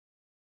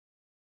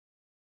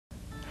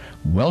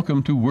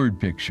Welcome to Word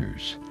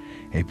Pictures,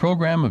 a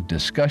program of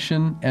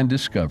discussion and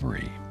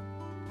discovery.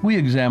 We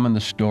examine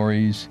the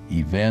stories,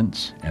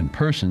 events, and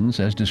persons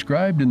as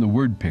described in the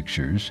Word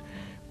Pictures,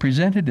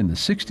 presented in the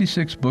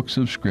 66 books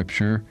of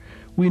Scripture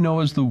we know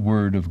as the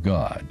Word of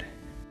God.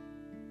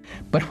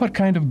 But what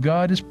kind of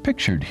God is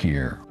pictured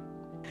here?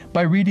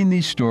 By reading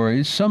these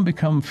stories, some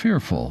become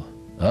fearful,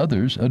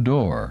 others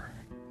adore.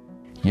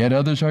 Yet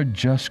others are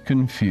just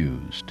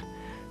confused.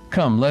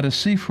 Come, let us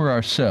see for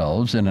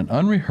ourselves in an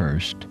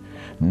unrehearsed,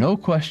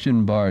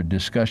 no-question-barred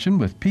discussion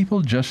with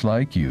people just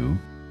like you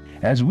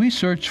as we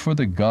search for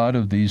the God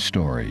of these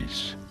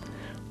stories.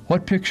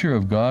 What picture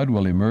of God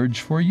will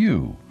emerge for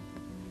you?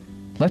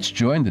 Let's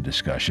join the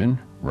discussion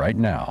right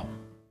now.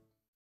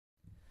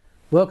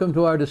 Welcome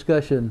to our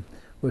discussion.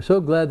 We're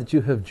so glad that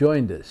you have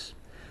joined us.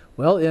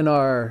 Well, in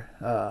our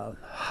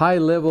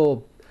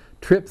high-level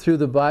trip through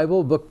the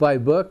Bible, book by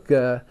book,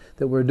 that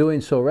we're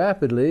doing so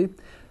rapidly,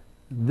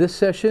 this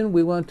session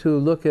we want to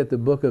look at the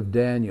book of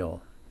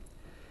Daniel.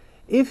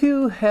 If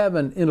you have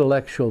an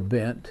intellectual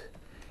bent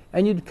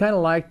and you'd kind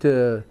of like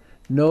to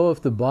know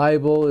if the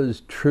Bible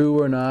is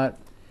true or not,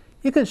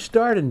 you can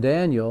start in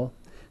Daniel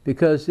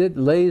because it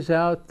lays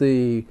out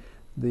the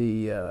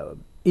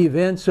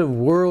events of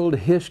world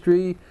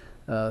history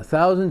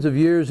thousands of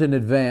years in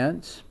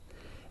advance,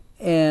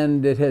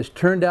 and it has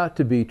turned out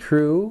to be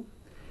true,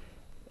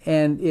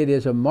 and it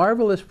is a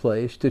marvelous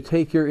place to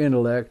take your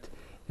intellect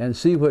and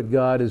see what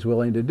God is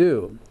willing to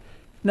do.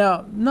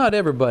 Now, not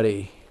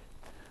everybody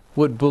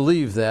would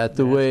believe that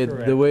the way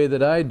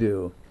that I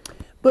do.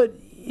 But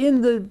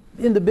in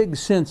the big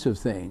sense of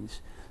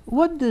things,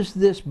 what does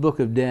this book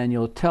of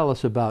Daniel tell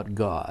us about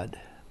God?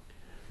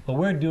 Well,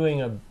 we're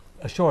doing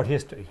a short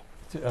history,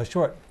 a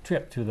short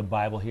trip through the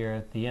Bible here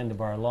at the end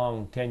of our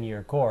long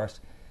 10-year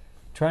course,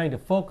 trying to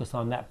focus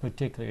on that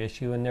particular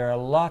issue. And there are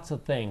lots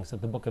of things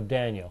that the book of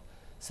Daniel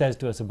says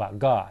to us about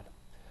God.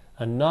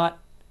 And not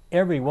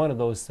every one of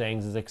those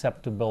things is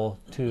acceptable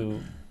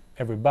to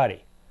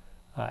everybody,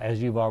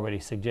 as you've already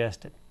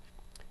suggested.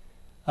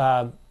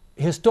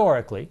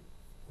 Historically,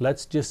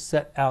 let's just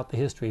set out the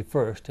history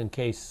first in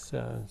case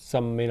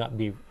some may not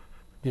be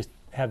just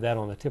have that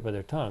on the tip of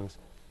their tongues.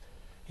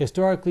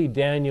 Historically,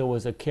 Daniel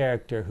was a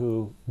character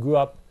who grew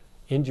up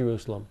in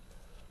Jerusalem,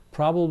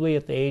 probably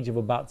at the age of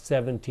about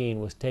 17,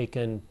 was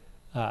taken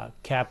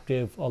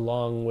captive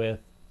along with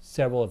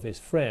several of his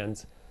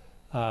friends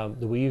that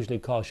we usually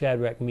call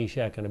Shadrach,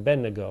 Meshach, and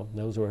Abednego.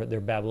 Those were their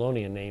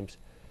Babylonian names,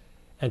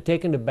 and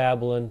taken to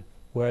Babylon,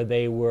 where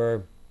they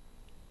were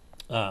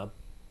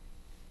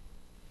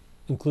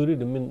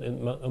included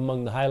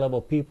among the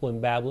high-level people in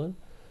Babylon,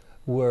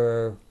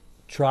 were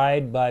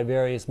tried by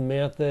various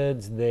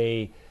methods.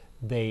 They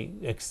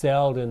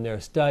excelled in their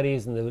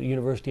studies in the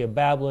University of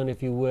Babylon,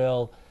 if you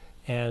will,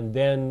 and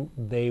then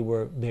they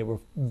were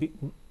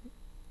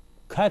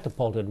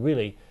catapulted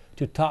really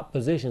to top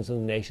positions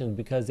in the nation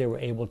because they were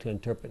able to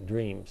interpret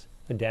dreams.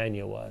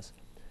 Daniel was,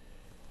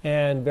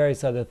 and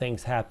various other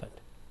things happened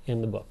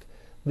in the book.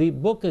 The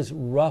book is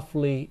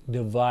roughly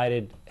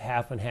divided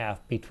half and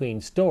half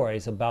between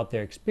stories about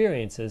their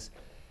experiences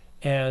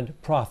and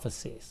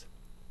prophecies,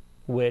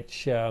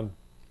 which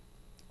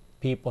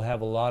people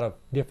have a lot of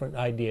different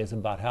ideas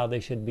about how they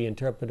should be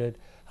interpreted,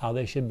 how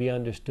they should be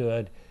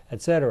understood,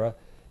 etc.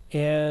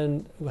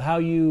 And how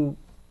you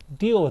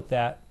deal with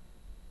that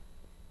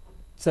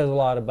says a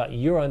lot about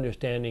your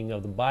understanding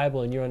of the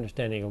Bible and your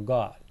understanding of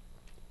God.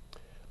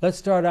 Let's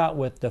start out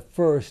with the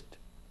first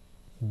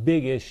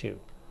big issue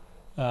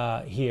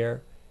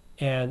here,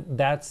 and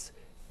that's,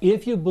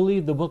 if you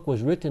believe the book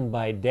was written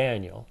by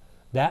Daniel,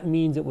 that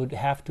means it would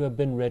have to have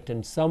been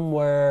written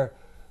somewhere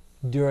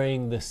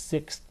during the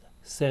 6th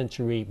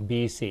century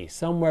BC,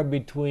 somewhere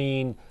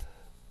between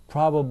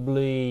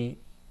probably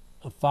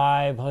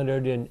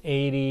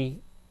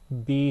 580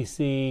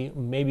 BC,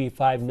 maybe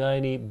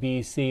 590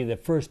 BC, the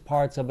first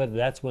parts of it.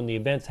 That's when the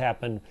events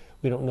happened.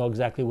 We don't know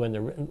exactly when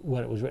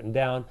it was written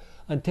down,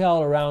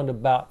 until around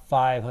about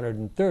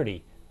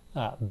 530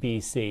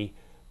 BC,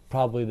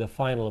 probably the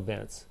final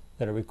events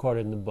that are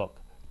recorded in the book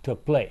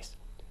took place.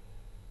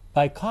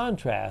 By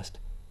contrast,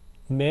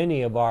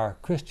 many of our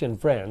Christian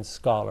friends,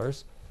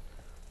 scholars,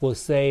 will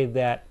say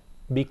that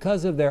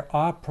because of their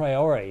a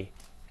priori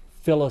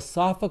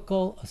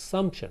philosophical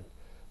assumption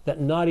that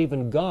not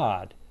even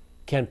God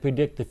can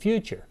predict the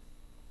future,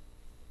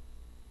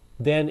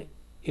 then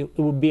it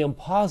would be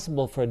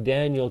impossible for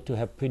Daniel to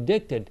have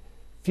predicted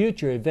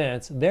future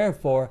events.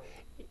 Therefore,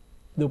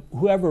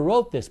 whoever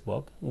wrote this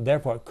book,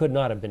 therefore it could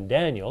not have been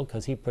Daniel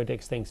because he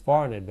predicts things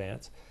far in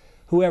advance,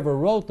 whoever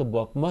wrote the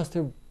book must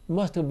have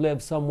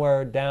lived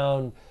somewhere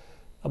down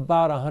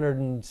about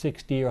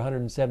 160 or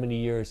 170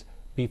 years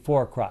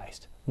before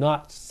Christ,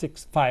 not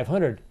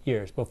 500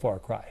 years before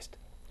Christ.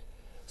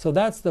 So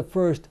that's the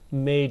first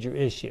major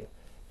issue.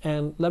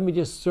 And let me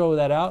just throw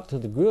that out to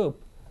the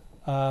group.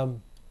 How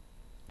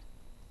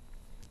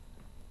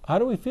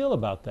do we feel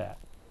about that?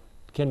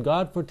 Can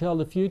God foretell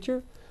the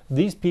future?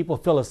 These people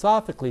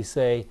philosophically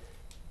say,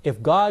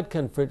 if God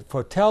can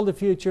foretell the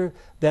future,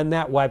 then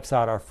that wipes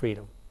out our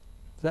freedom.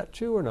 Is that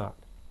true or not?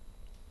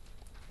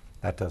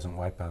 That doesn't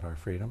wipe out our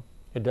freedom.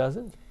 It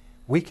doesn't?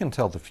 We can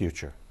tell the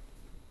future.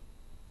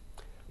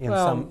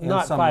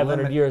 Not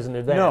 500 years in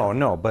advance.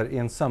 No, but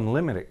in some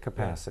limited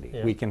capacity.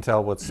 Yeah. We can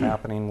tell what's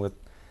happening with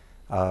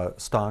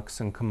stocks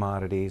and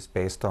commodities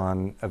based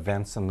on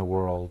events in the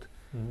world.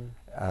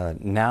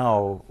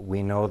 Now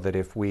we know that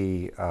if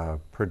we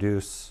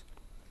produce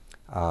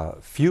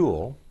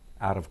fuel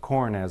out of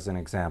corn, as an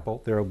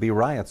example, there will be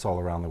riots all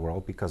around the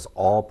world because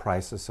all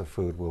prices of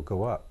food will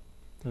go up.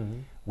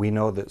 We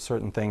know that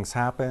certain things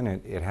happen.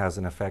 It has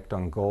an effect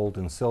on gold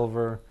and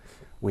silver.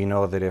 We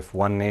know that if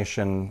one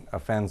nation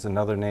offends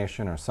another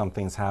nation or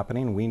something's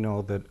happening, we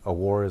know that a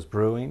war is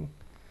brewing.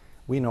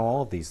 We know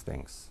all these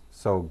things.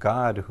 So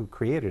God, who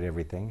created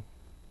everything,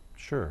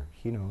 sure,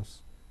 He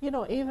knows. You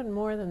know, even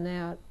more than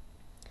that,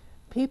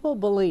 people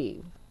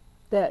believe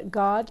that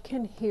God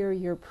can hear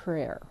your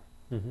prayer.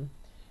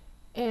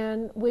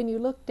 And when you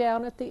look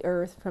down at the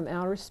earth from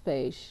outer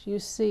space, you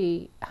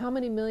see how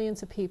many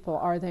millions of people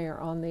are there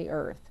on the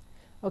earth.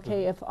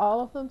 Okay, if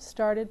all of them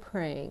started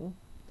praying,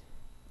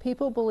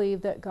 people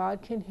believe that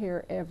God can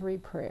hear every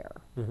prayer.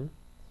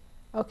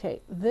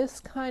 Okay, this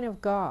kind of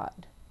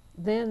God,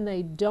 then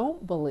they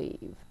don't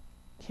believe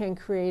can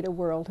create a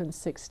world in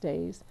 6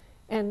 days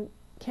and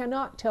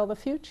cannot tell the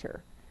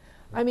future.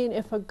 I mean,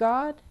 if a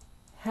God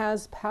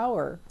has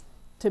power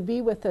to be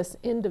with us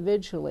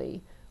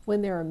individually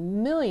when there are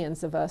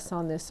millions of us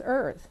on this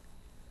earth,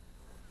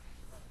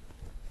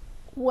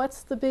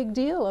 what's the big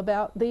deal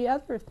about the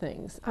other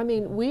things? I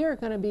mean, we are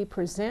going to be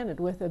presented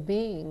with a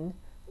being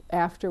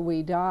after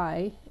we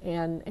die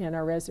and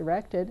are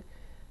resurrected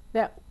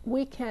that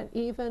we can't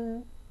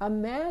even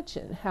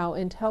imagine how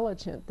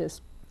intelligent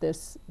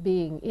this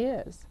being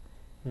is.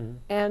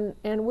 And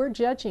we're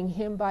judging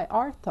him by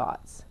our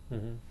thoughts.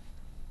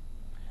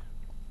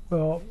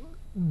 Well,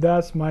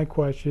 that's my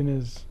question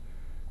is,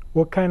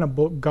 what kind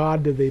of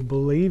God do they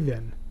believe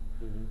in?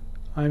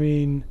 I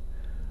mean,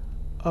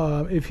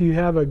 if you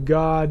have a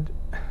God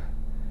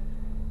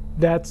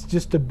that's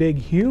just a big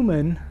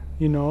human,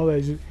 you know,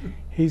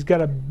 he's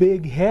got a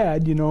big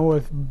head, you know,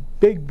 with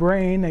big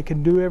brain that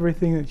can do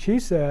everything that she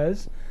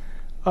says,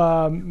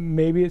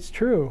 maybe it's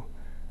true.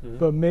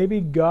 But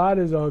maybe God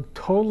is a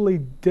totally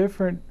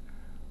different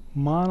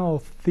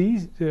mono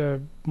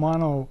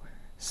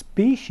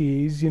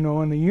species, you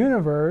know, in the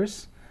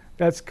universe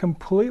that's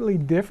completely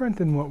different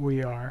than what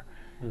we are.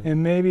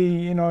 And maybe,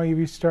 you know, if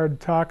you started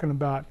talking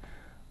about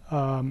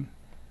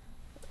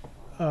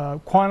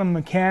quantum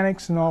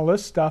mechanics and all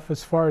this stuff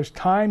as far as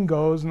time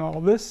goes and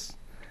all this,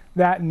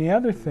 that and the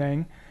other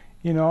thing,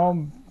 you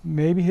know,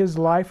 maybe his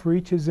life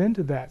reaches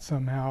into that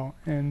somehow.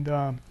 And,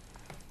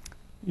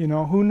 you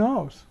know, who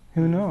knows?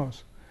 Who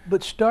knows?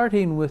 But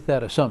starting with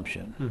that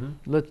assumption,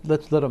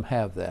 let's let them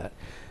have that.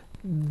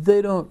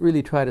 They don't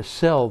really try to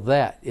sell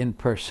that in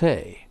per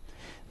se.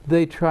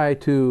 They try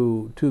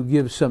to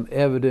give some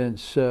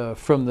evidence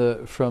from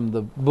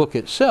the book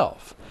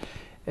itself.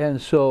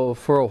 And so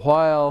for a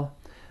while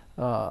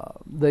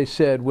they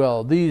said,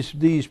 well,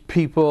 these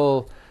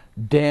people,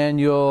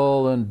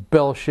 Daniel and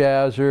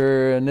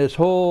Belshazzar and this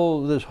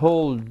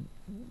whole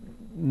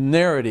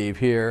narrative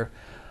here,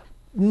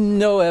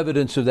 no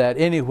evidence of that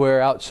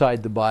anywhere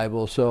outside the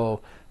Bible, so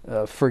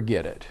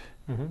forget it.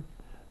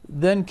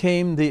 Then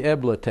came the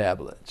Ebla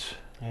tablets,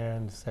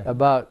 And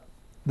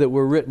that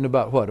were written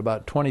about what,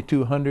 about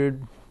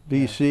 2200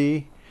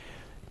 BC,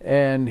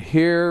 and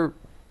here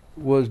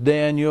was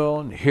Daniel,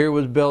 and here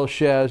was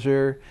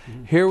Belshazzar,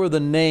 here were the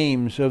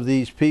names of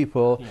these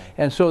people,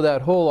 and so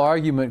that whole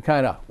argument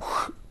kind of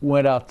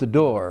went out the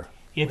door.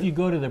 if you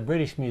go to the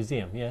British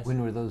Museum, yes.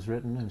 When were those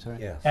written? I'm sorry.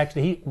 Yes.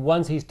 Actually,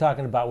 ones he's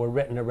talking about were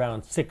written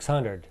around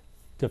 600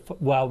 to,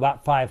 well,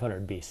 about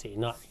 500 BC,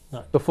 not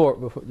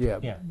Before, yeah.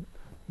 yeah.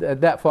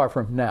 That far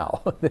from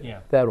now, Yeah.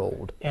 that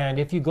old. And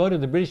if you go to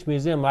the British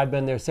Museum, I've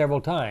been there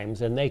several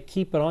times, and they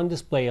keep it on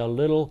display, a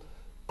little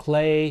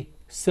clay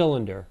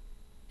cylinder.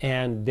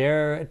 And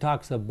there it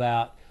talks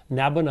about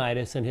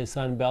Nabonidus and his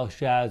son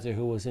Belshazzar,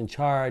 who was in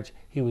charge,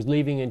 he was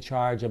leaving in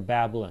charge of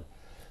Babylon.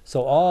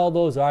 So all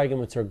those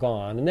arguments are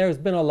gone. And there's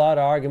been a lot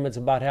of arguments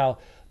about how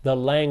the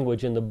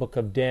language in the book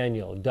of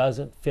Daniel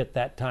doesn't fit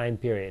that time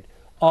period.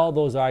 All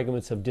those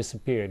arguments have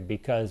disappeared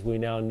because we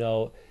now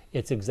know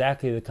it's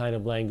exactly the kind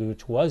of language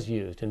which was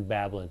used in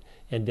Babylon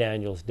in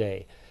Daniel's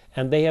day.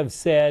 And they have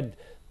said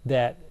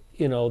that,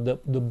 you know, the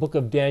book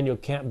of Daniel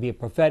can't be a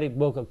prophetic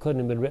book. It couldn't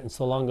have been written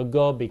so long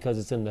ago because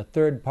it's in the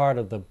third part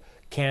of the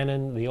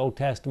canon, the Old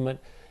Testament.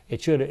 It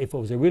should, if it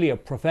was really a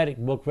prophetic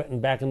book written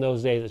back in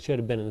those days, it should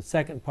have been in the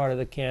second part of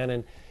the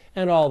canon.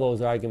 And all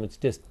those arguments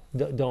just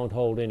don't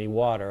hold any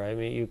water. I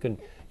mean, you can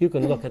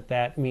look at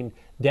that. I mean,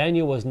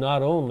 Daniel was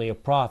not only a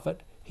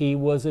prophet, he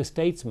was a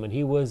statesman,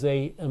 he was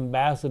an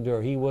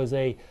ambassador, he was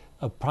a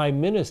prime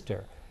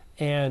minister.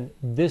 And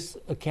this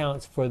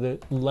accounts for the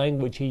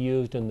language he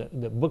used and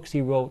the books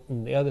he wrote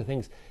and the other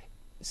things,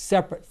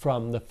 separate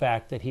from the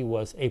fact that he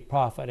was a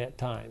prophet at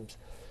times.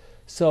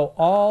 So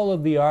all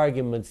of the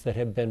arguments that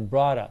have been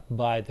brought up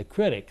by the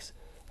critics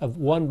have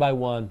one by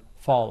one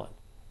fallen.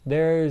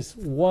 There's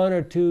one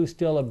or two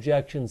still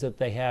objections that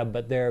they have,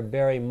 but they're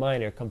very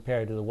minor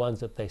compared to the ones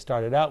that they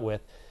started out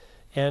with.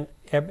 And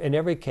in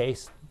every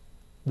case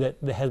that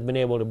has been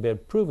able to be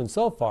proven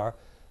so far,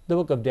 the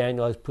book of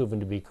Daniel has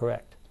proven to be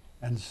correct.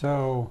 And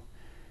so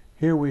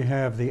here we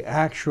have the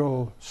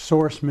actual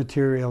source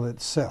material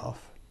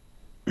itself,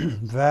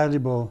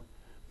 valuable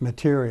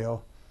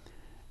material,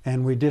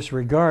 and we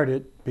disregard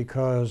it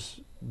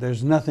because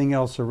there's nothing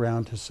else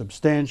around to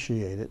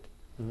substantiate it.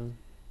 Mm-hmm.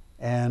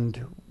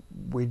 And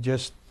we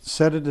just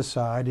set it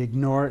aside,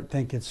 ignore it,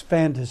 think it's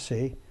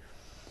fantasy,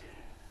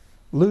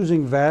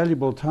 losing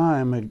valuable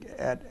time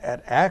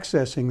at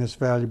accessing this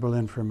valuable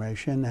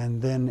information,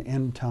 and then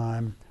in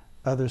time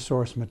other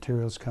source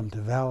materials come to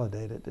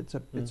validate it.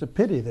 It's a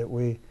pity that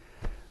we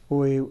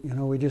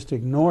just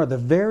ignore the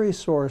very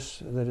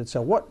source that it's.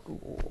 What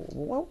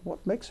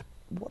makes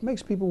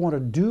people want to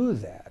do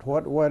that?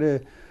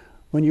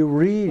 When you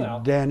read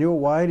Daniel,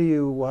 why do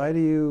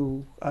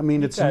you? I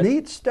mean, it's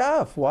neat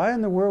stuff. Why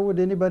in the world would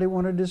anybody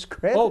want to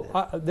discredit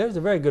it? There's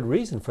a very good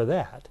reason for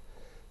that.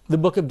 The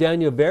book of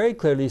Daniel very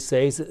clearly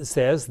says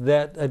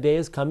that a day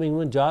is coming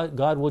when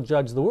God will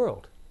judge the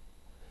world,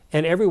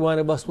 and every one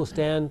of us will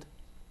stand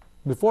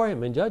before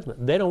Him in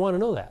judgment. They don't want to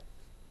know that.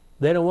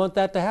 They don't want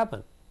that to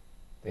happen.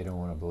 They don't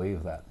want to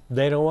believe that.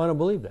 They don't want to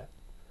believe that.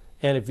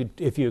 And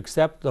if you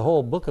accept the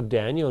whole book of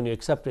Daniel and you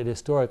accept it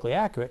historically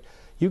accurate,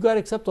 you've got to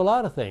accept a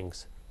lot of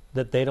things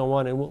that they don't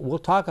want. And we'll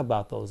talk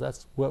about those.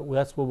 That's where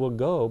we'll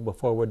go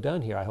before we're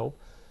done here, I hope.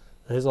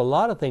 There's a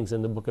lot of things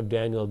in the book of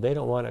Daniel they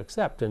don't want to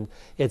accept. And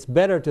it's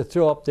better to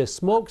throw up this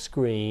smoke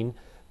screen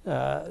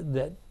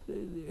that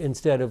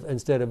instead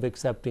of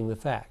accepting the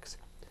facts.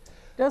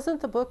 Doesn't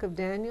the book of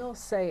Daniel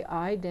say,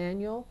 I,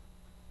 Daniel?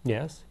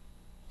 Yes.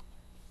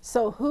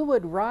 So who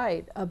would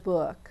write a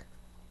book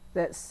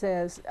that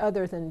says,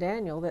 other than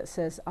Daniel, that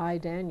says, I,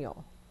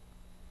 Daniel?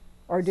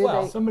 Or do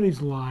they?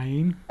 Somebody's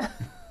lying.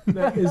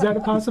 Is that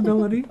a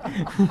possibility?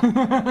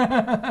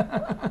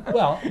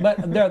 Well,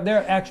 but there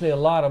are actually a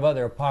lot of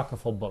other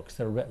apocryphal books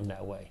that are written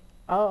that way.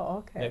 Oh,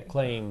 okay. That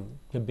claim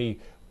to be,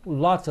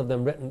 lots of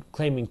them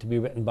claiming to be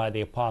written by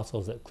the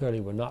apostles that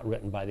clearly were not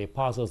written by the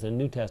apostles in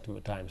New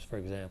Testament times, for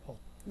example.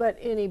 But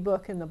any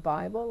book in the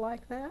Bible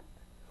like that?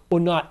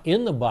 Well, not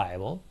in the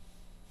Bible,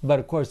 but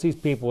of course these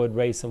people would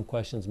raise some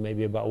questions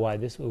maybe about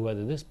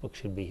whether this book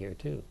should be here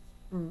too.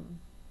 Mm.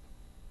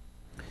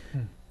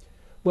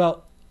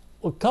 Well,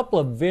 a couple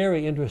of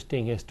very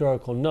interesting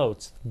historical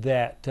notes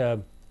that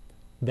are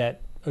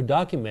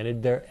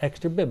documented. They're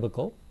extra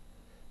biblical,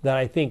 that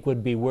I think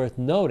would be worth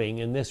noting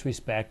in this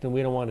respect, and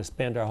we don't want to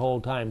spend our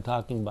whole time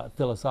talking about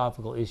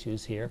philosophical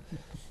issues here.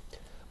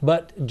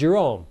 But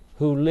Jerome,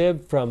 who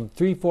lived from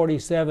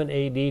 347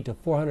 AD to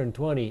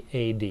 420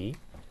 AD,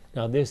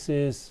 now this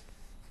is,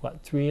 a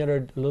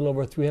little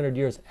over 300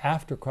 years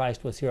after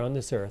Christ was here on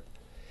this earth,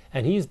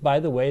 and he's, by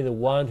the way, the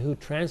one who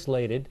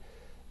translated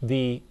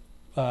the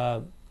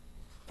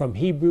from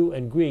Hebrew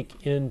and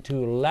Greek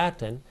into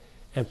Latin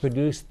and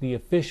produced the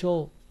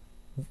official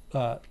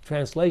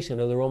translation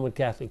of the Roman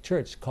Catholic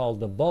Church called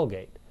the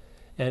Vulgate.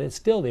 And it's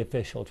still the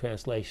official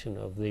translation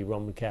of the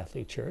Roman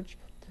Catholic Church.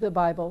 The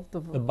Bible. The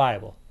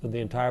Bible, the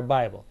entire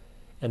Bible.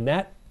 And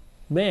that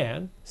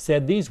man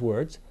said these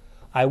words,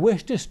 I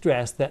wish to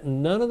stress that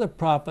none of the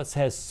prophets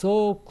has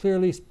so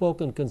clearly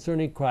spoken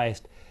concerning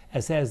Christ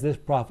as has this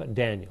prophet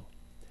Daniel.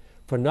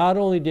 For not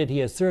only did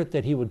he assert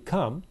that he would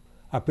come,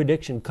 a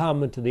prediction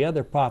common to the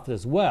other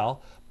prophets as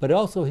well, but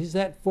also he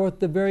set forth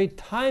the very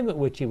time at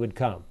which he would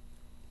come.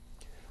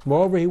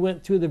 Moreover, he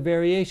went through the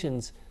various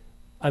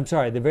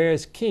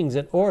kings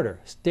in order,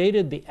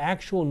 stated the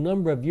actual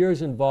number of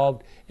years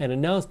involved, and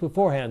announced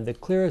beforehand the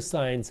clearest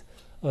signs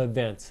of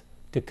events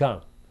to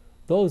come.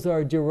 Those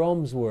are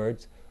Jerome's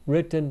words,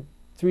 written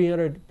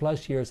 300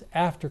 plus years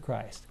after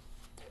Christ.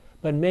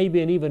 But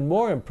maybe an even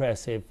more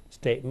impressive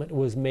statement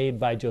was made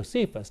by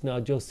Josephus. Now,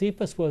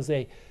 Josephus was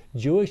a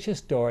Jewish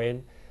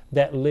historian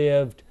that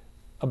lived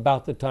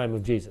about the time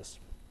of Jesus.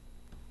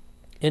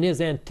 In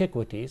his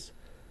Antiquities,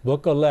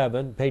 Book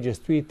 11, pages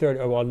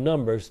 330,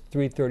 Numbers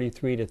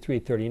 333 to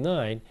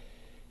 339,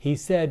 he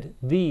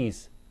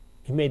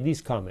made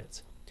these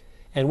comments.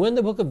 And when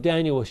the book of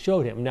Daniel was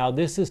showed him, now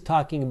this is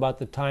talking about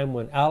the time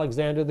when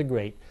Alexander the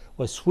Great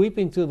was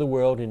sweeping through the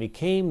world, and he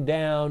came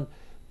down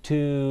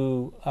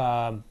to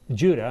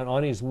Judah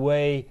on his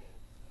way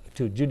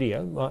to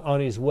Judea,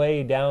 on his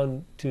way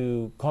down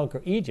to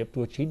conquer Egypt,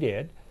 which he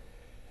did.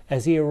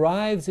 As he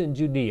arrives in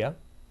Judea,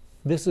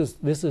 this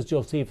is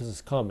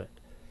Josephus' comment.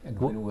 And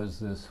when was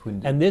this?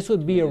 And this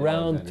would be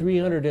around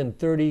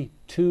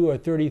 332 or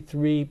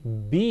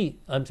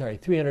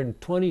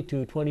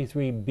 322,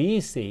 23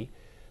 BC.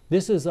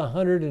 This is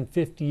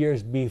 150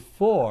 years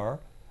before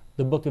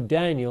the book of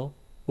Daniel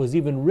was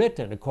even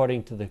written,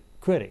 according to the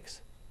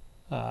critics.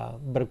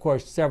 But of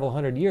course, several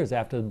hundred years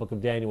after the book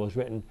of Daniel was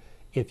written,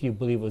 if you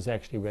believe it was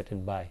actually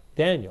written by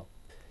Daniel.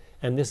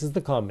 And this is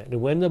the comment.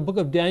 And when the book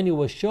of Daniel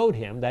was showed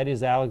him, that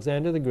is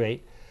Alexander the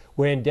Great,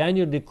 wherein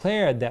Daniel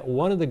declared that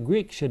one of the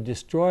Greeks should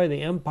destroy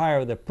the empire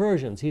of the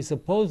Persians, he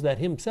supposed that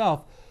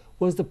himself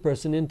was the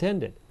person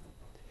intended.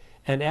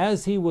 And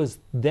as he was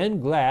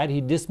then glad,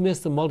 he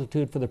dismissed the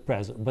multitude for the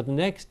present. But the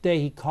next day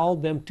he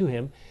called them to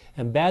him,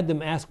 and bade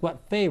them ask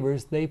what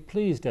favors they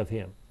pleased of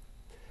him.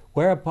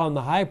 Whereupon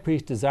the high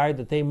priest desired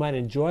that they might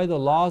enjoy the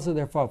laws of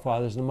their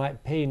forefathers, and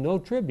might pay no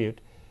tribute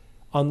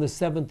on the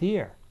 7th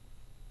year.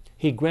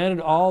 He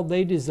granted all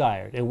they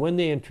desired, and when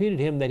they entreated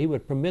him that he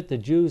would permit the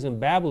Jews in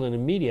Babylon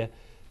and Media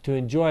to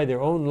enjoy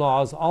their own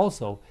laws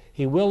also,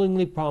 he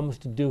willingly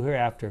promised to do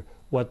hereafter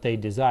what they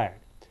desired.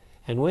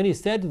 And when he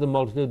said to the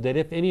multitude that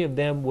if any of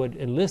them would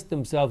enlist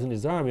themselves in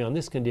his army on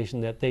this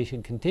condition, that they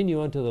should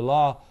continue under the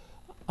law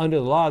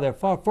of their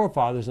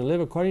forefathers and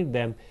live according to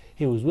them,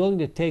 he was willing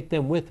to take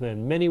them with him,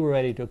 and many were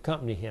ready to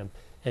accompany him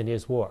in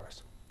his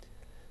wars.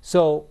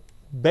 So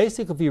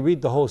basically, if you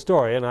read the whole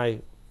story, and I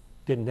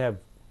don't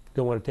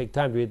want to take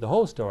time to read the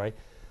whole story,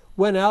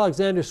 when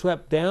Alexander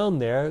swept down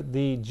there,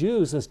 the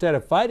Jews, instead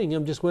of fighting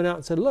him, just went out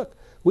and said, look,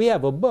 we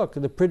have a book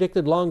that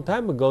predicted a long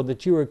time ago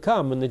that you would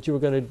come and that you were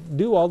going to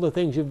do all the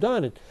things you've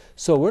done. And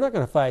so we're not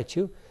going to fight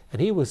you.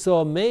 And he was so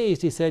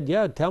amazed, he said,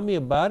 yeah, tell me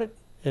about it.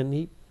 And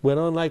he went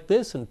on like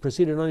this and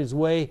proceeded on his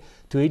way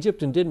to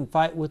Egypt and didn't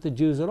fight with the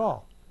Jews at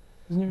all.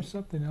 Isn't there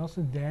something else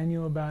in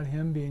Daniel about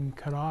him being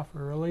cut off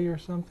early or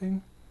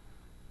something?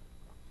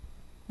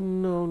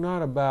 No,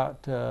 not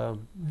about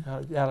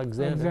Alexander.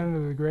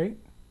 Alexander the Great?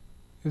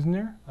 Isn't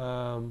there?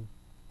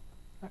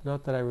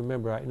 Not that I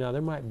remember right now.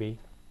 There might be.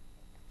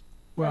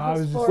 Well, I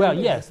was just Well,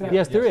 yes,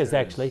 there is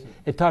actually.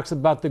 It talks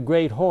about the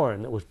great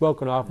horn that was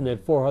broken off, and then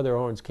 4 other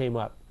horns came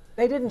up.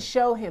 They didn't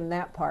show him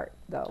that part,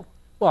 though.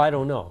 Well, I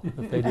don't know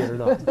if they did or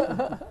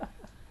not.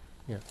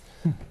 Yeah.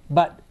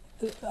 But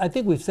I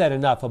think we've said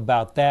enough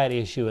about that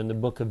issue in the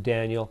book of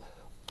Daniel.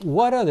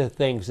 What other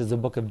things does the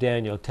book of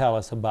Daniel tell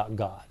us about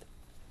God?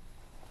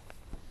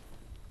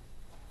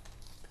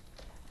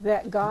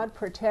 That God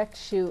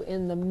protects you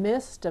in the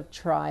midst of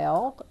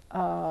trial.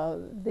 Well,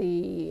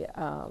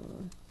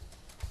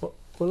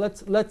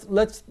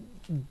 let's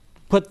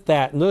put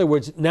that. In other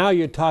words, now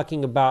you're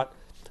talking about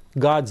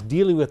God's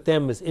dealing with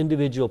them as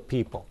individual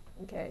people.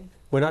 Okay.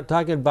 We're not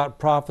talking about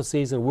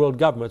prophecies and world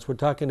governments. We're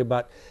talking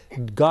about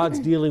God's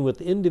dealing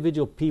with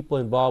individual people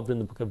involved in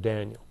the book of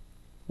Daniel.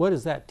 What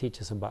does that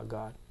teach us about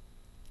God?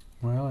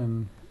 Well,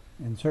 in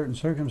certain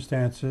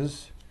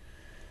circumstances,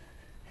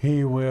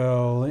 he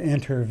will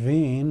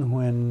intervene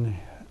when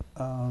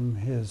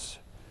his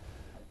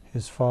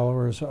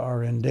followers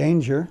are in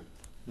danger.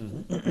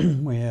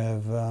 Mm-hmm. We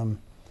have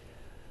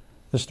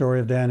the story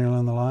of Daniel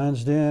in the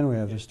lion's den. We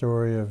have the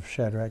story of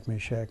Shadrach,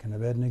 Meshach, and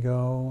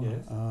Abednego.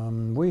 Yes.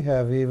 We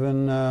have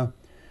even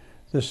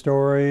the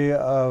story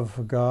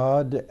of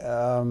God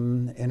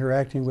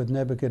interacting with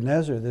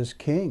Nebuchadnezzar, this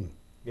king,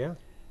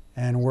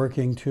 and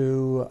working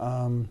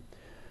to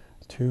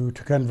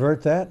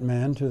convert that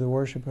man to the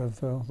worship of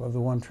the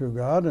one true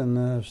God. And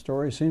the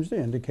story seems to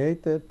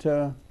indicate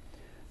that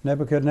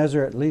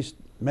Nebuchadnezzar at least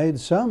made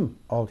some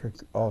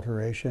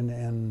alteration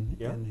in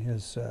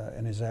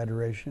his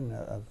adoration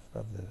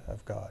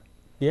of God.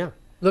 Yeah.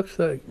 Looks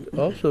like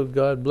also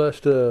God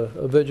blessed a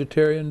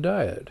vegetarian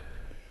diet.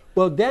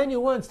 Well,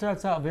 Daniel 1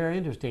 starts out very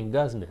interesting,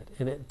 doesn't it?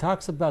 And it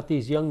talks about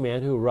these young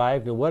men who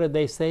arrived, and what did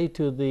they say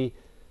to the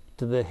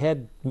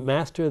head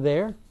master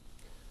there?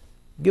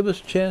 Give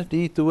us a chance to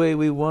eat the way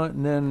we want,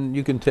 and then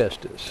you can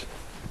test us.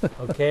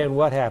 Okay, and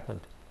what happened?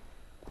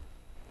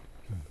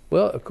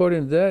 Well,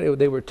 according to that,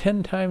 they were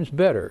 10 times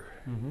better.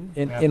 Mm-hmm.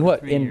 In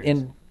what?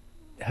 In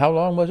how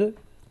long was it?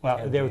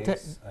 Well, they were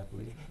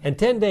in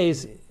 10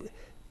 days.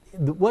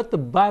 What the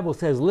Bible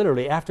says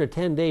literally, after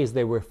 10 days,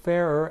 they were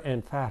fairer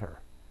and fatter.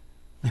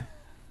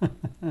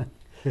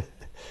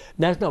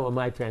 That's not what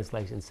my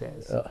translation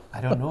says.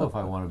 I don't know if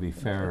I want to be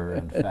fairer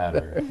and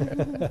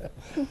fatter.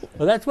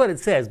 Well, that's what it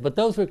says, but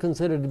those were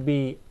considered to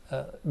be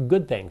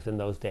good things in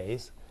those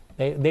days.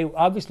 They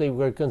obviously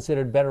were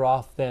considered better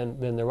off than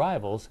their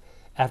rivals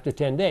after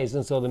 10 days.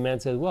 And so the man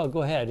says, well,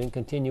 go ahead and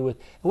continue with.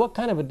 And what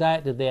kind of a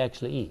diet did they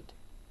actually eat?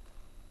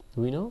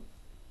 Do we know?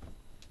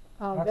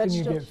 How can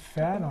you get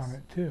fat on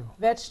it, too?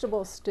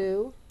 Vegetable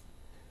stew.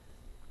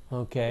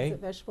 Okay. Is it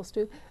vegetable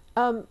stew?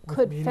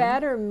 Could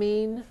fatter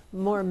mean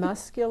more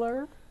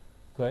muscular?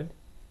 Good.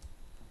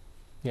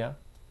 Yeah.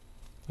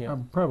 Yeah.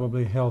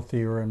 Probably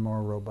healthier and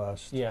more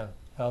robust. Yeah,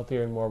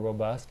 healthier and more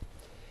robust.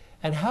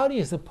 And how do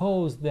you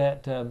suppose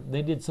that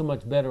they did so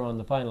much better on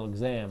the final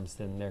exams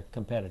than their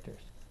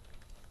competitors?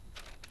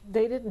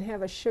 They didn't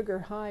have a sugar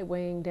high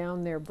weighing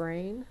down their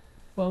brain.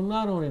 Well,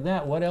 not only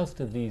that, what else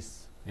did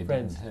these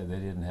friends... They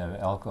didn't have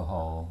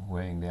alcohol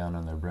weighing down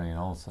on their brain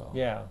also.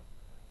 Yeah.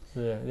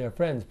 Their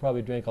friends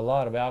probably drank a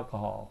lot of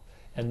alcohol.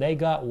 And they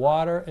got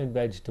water and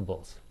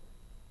vegetables.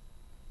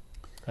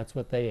 That's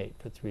what they ate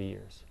for 3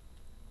 years.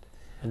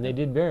 And they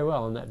did very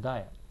well on that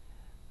diet.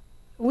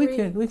 We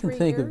can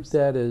think of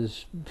that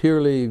as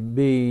purely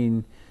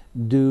being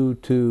due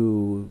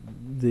to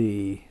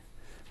the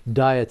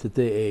diet that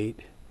they ate.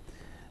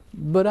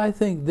 But I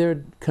think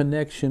their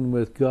connection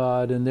with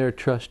God and their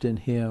trust in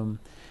Him,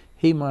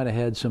 He might have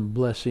had some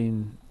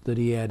blessing that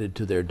He added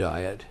to their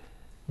diet.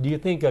 Do you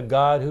think a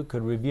God who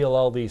could reveal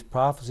all these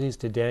prophecies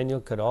to Daniel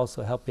could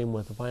also help him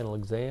with the final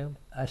exam?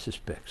 I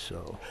suspect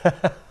so.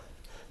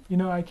 You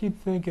know, I keep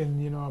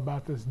thinking, you know,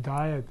 about this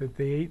diet that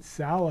they ate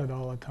salad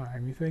all the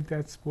time. You think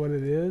that's what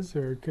it is,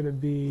 or could it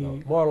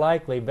be? More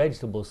likely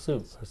vegetable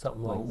soup or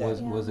something Well, like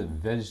that. was it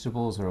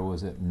vegetables or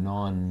was it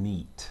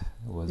non-meat?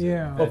 Was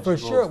Yeah. it Well, for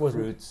sure it vegetables, was-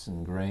 fruits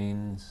and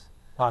grains?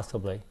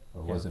 Possibly.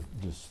 Or was it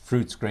just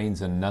fruits,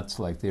 grains, and nuts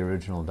like the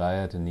original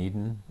diet in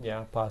Eden?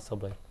 Yeah,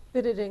 possibly.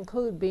 Did it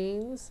include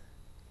beans?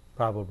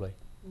 Probably.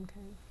 Okay.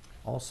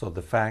 Also,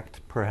 the fact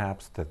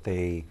perhaps that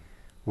they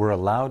were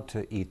allowed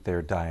to eat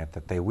their diet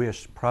that they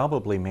wished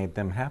probably made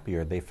them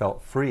happier. They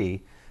felt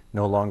free,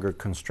 no longer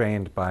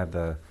constrained by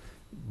the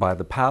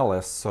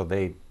palace, so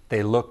they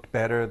looked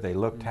better, they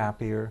looked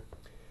happier.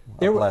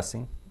 There A were-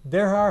 blessing.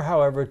 There are,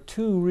 however,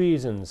 two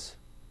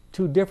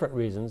different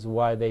reasons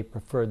why they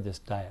preferred this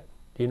diet.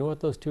 Do you know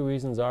what those two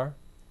reasons are?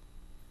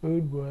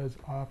 Food was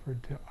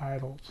offered to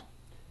idols.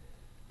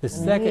 The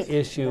second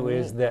issue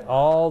is that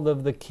all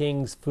of the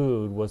king's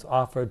food was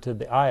offered to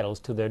the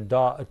idols, to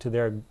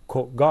their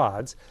quote,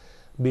 gods,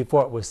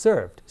 before it was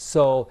served.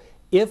 So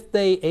if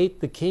they ate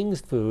the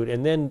king's food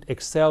and then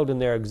excelled in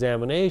their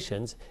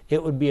examinations,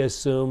 it would be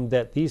assumed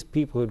that these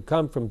people who had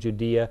come from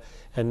Judea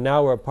and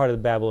now were a part of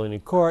the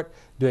Babylonian court,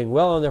 doing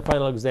well on their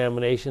final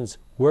examinations,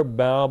 were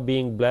now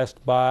being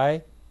blessed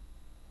by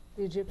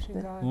The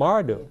Egyptian god?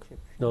 Marduk.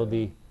 No,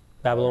 the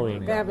Babylonian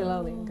gods.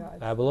 Babylonian gods.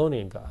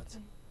 Babylonian gods.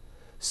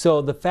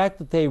 So the fact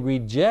that they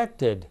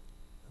rejected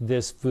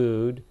this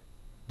food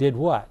did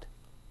what?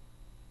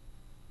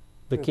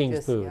 The king's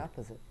Just food. The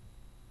opposite.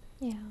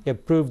 Yeah.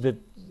 It proved that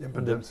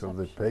Impotence of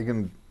the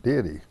pagan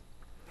deity.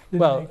 Didn't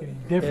well, make any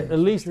difference.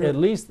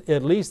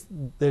 at least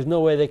there's no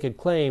way they could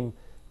claim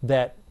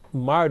that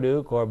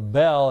Marduk or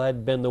Bel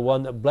had been the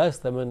one that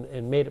blessed them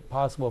and made it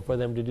possible for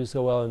them to do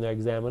so well in their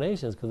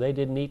examinations, because they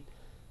didn't eat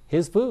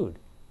his food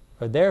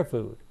or their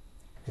food,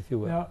 if you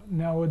will.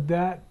 Now would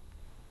that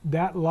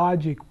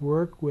logic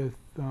work with,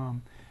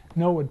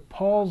 would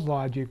Paul's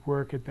logic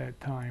work at that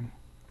time?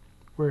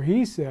 Where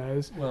he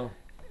says, Well,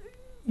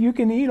 you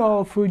can eat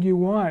all the food you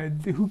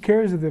want. Who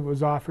cares if it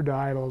was offered to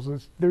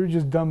idols? They're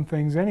just dumb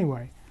things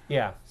anyway.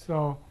 yeah.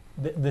 So,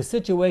 The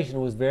situation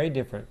was very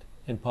different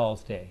in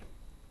Paul's day.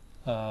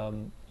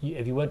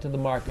 If you went to the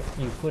market,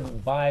 you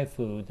couldn't buy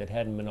food that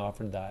hadn't been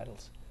offered to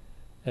idols.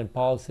 And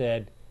Paul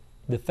said,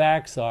 the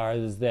facts are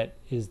is that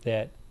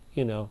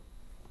you know,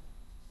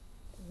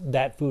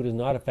 that food is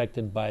not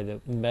affected by the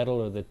metal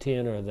or the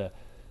tin or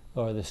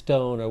the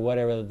stone or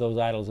whatever those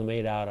idols are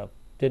made out of.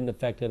 Didn't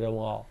affect it at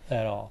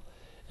all.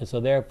 And so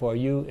therefore,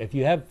 if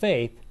you have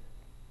faith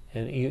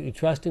and you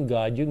trust in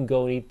God, you can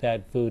go and eat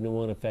that food and it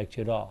won't affect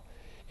you at all.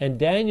 In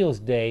Daniel's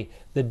day,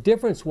 the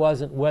difference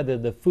wasn't whether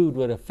the food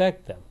would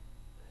affect them.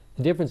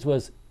 The difference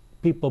was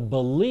people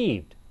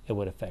believed it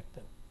would affect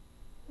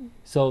them.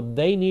 So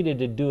they needed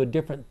to do a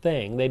different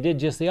thing. They did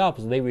just the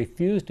opposite. They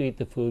refused to eat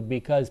the food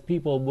because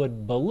people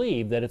would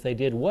believe that if they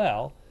did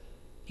well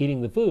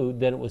eating the food,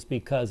 then it was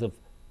because of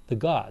the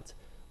gods.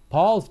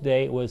 Paul's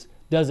day was,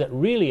 does it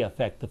really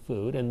affect the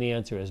food? And the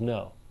answer is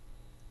no.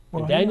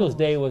 well, In Daniel's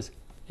day was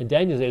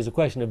a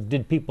question of,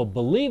 did people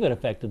believe it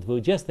affected the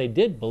food? Yes, they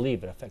did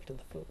believe it affected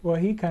the food. well,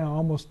 he kind of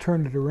almost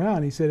turned it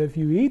around. He said, if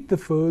you eat the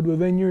food, well,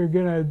 then you're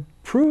going to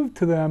prove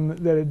to them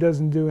that it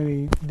doesn't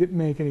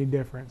make any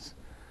difference.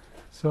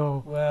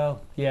 So,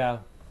 Well, yeah.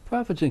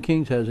 Prophets and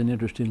Kings has an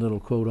interesting little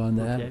quote on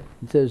that. Okay.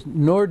 It says,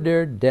 "Nor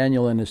dared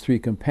Daniel and his three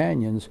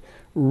companions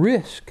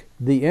risk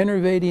the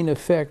enervating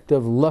effect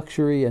of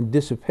luxury and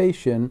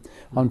dissipation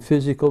on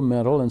physical,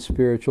 mental, and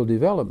spiritual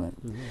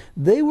development.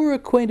 They were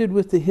acquainted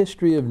with the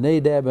history of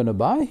Nadab and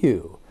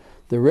Abihu,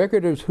 the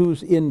record of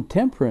whose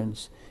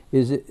intemperance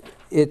and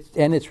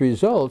its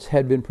results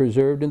had been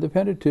preserved in the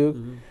Pentateuch,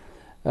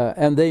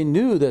 and they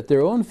knew that their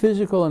own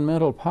physical and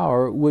mental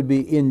power would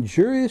be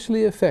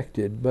injuriously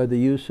affected by the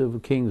use of a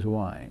king's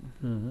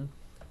wine."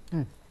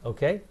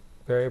 Okay,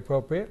 very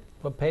appropriate.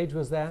 What page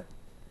was that?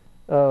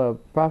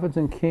 Prophets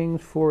and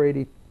Kings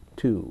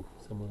 482.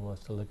 Someone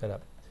wants to look it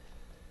up.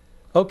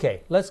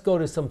 Okay, let's go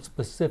to some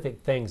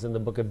specific things in the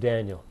book of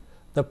Daniel.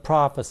 The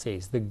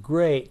prophecies, the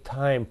great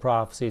time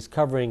prophecies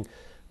covering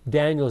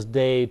Daniel's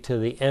day to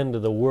the end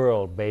of the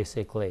world,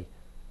 basically.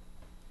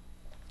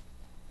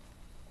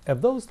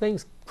 Have those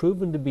things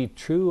proven to be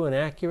true and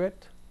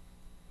accurate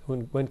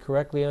when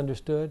correctly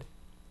understood?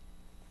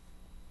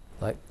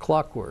 Like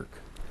clockwork.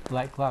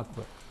 Like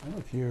clockwork. Well,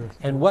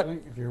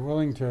 if you're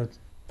willing to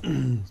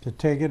to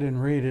take it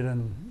and read it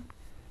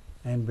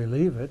and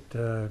believe it,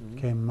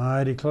 came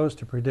mighty close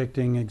to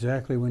predicting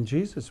exactly when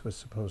Jesus was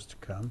supposed to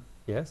come.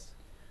 Yes,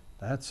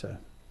 That's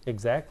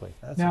exactly.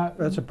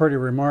 a pretty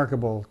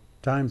remarkable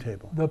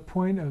timetable. the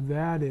point of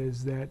that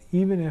is that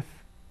even if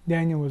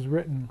Daniel was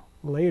written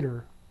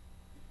later,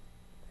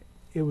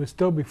 it was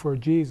still before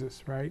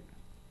Jesus, right?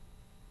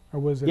 Or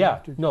was it Yeah,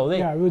 after? no, they-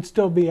 Yeah, it would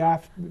still be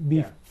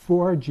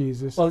before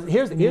Jesus. Well,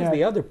 here's yet-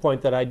 the other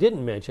point that I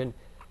didn't mention.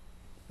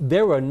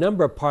 There were a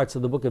number of parts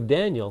of the book of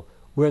Daniel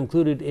were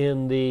included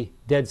in the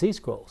Dead Sea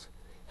Scrolls.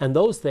 And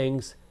those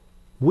things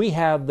we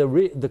have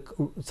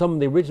some of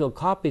the original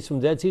copies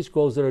from Dead Sea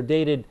Scrolls that are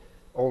dated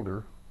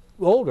Older.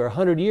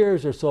 100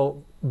 years or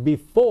so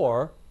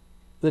before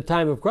the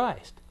time of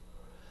Christ.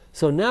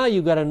 So now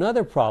you've got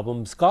another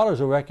problem. Scholars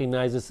will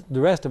recognize this.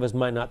 The rest of us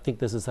might not think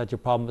this is such a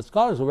problem, but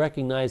scholars will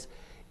recognize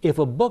if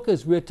a book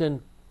is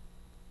written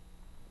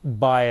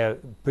by a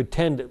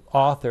pretend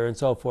author and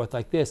so forth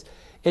like this,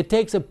 it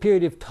takes a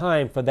period of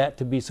time for that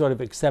to be sort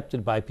of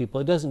accepted by people.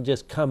 It doesn't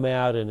just come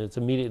out and it's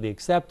immediately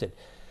accepted.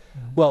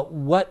 Well,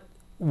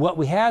 what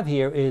we have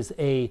here is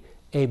a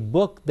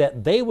book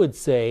that they would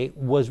say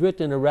was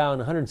written around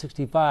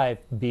 165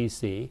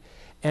 BC,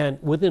 and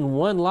within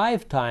one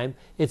lifetime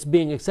it's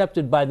being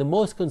accepted by the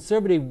most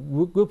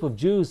conservative group of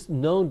Jews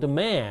known to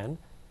man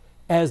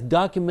as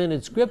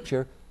documented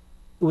scripture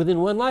within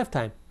one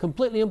lifetime.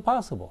 Completely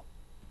impossible.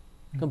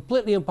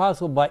 Completely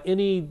impossible by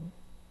anything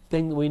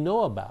that we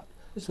know about.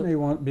 This may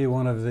be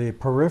one of the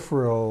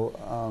peripheral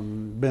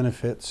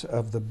benefits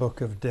of the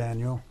book of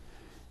Daniel,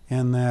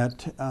 in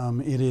that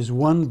it is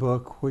one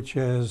book which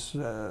has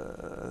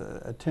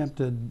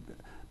attempted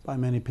by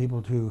many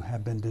people to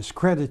have been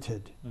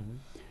discredited,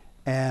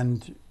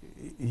 and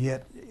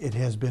yet it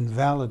has been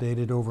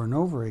validated over and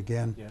over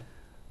again,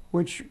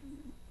 which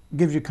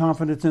gives you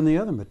confidence in the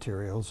other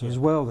materials as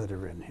well that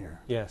are in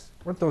here. Yes.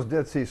 Weren't those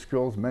Dead Sea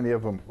Scrolls, many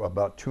of them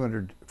about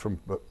 200,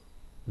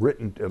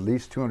 written at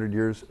least 200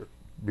 years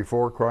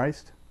before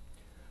Christ?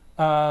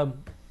 I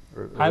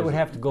would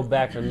have to go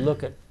back and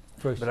look at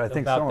But I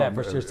think about that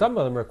for sure. Some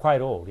of them are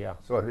quite old, yeah.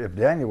 So if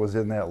Daniel was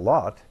in that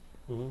lot,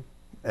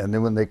 and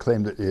then when they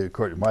claimed it,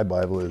 according to my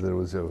Bible, that it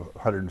was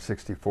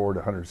 164 to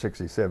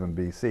 167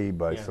 BC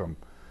by some,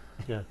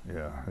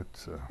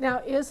 it's...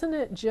 Now, isn't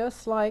it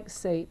just like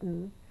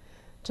Satan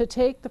to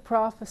take the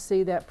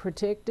prophecy that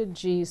predicted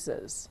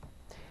Jesus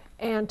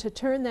and to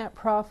turn that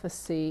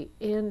prophecy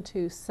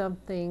into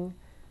something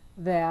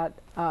that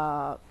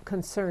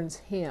concerns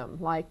him,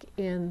 like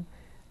in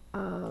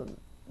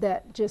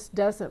that just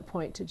doesn't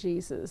point to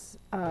Jesus?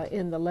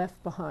 In the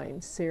Left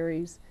Behind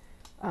series,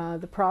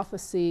 the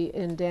prophecy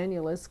in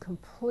Daniel is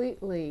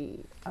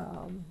completely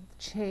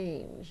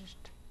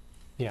changed.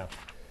 Yeah.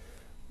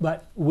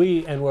 But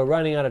we're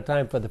running out of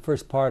time for the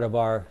first part of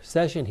our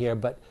session here,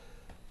 but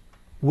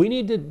we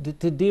need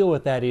to deal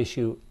with that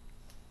issue.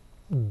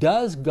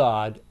 Does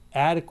God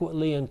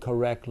adequately and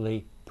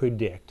correctly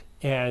predict?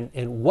 And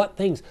what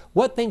things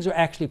are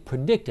actually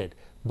predicted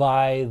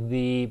by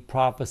the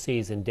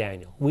prophecies in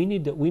Daniel? We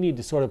need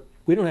to sort of,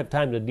 we don't have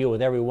time to deal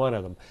with every one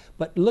of them,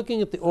 but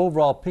looking at the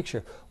overall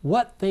picture,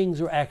 what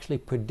things are actually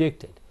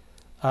predicted?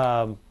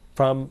 From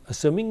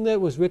assuming that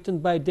it was written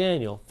by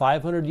Daniel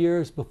 500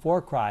 years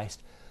before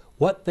Christ,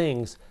 what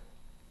things,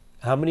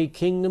 how many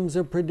kingdoms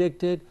are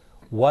predicted?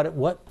 What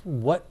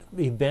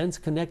events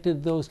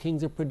connected to those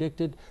kings are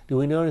predicted? Do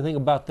we know anything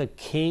about the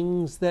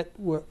kings that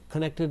were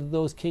connected to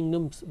those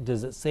kingdoms?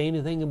 Does it say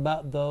anything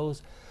about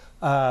those?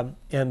 And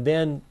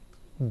then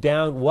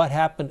down, what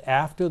happened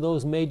after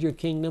those major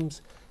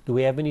kingdoms? Do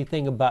we have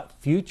anything about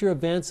future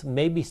events,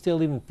 maybe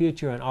still even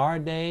future in our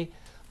day?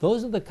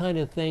 Those are the kind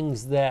of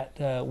things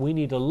that we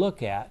need to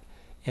look at.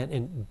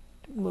 And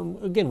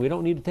again, we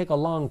don't need to take a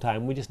long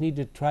time. We just need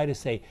to try to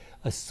say,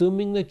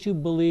 assuming that you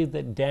believe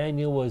that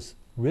Daniel was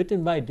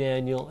written by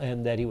Daniel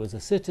and that he was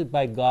assisted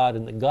by God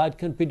and that God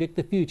can predict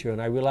the future,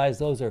 and I realize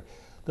those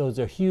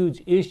are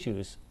huge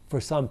issues for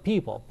some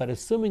people, but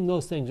assuming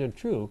those things are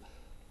true,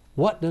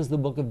 what does the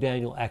book of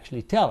Daniel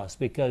actually tell us?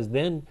 Because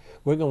then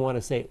we're going to want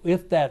to say,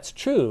 if that's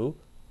true,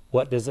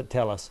 what does it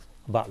tell us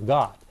about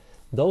God?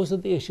 Those are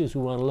the issues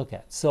we want to look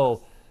at.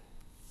 So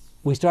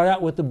we start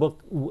out with the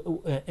book,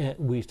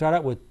 we start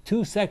out with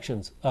two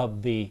sections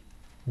of the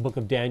book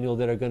of Daniel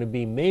that are going to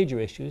be major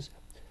issues.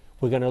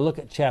 We're going to look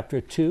at chapter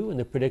 2 and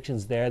the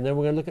predictions there, and then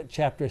we're going to look at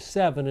chapter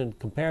 7 and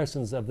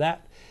comparisons of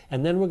that,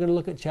 and then we're going to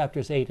look at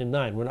chapters 8 and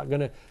 9. We're not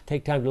going to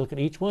take time to look at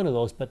each one of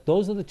those, but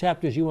those are the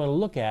chapters you want to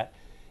look at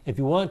if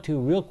you want to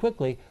real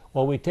quickly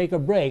while we take a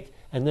break,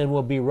 and then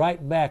we'll be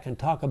right back and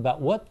talk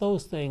about what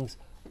those things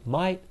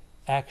might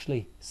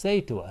actually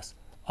say to us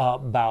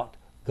about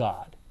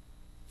God.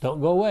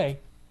 Don't go away.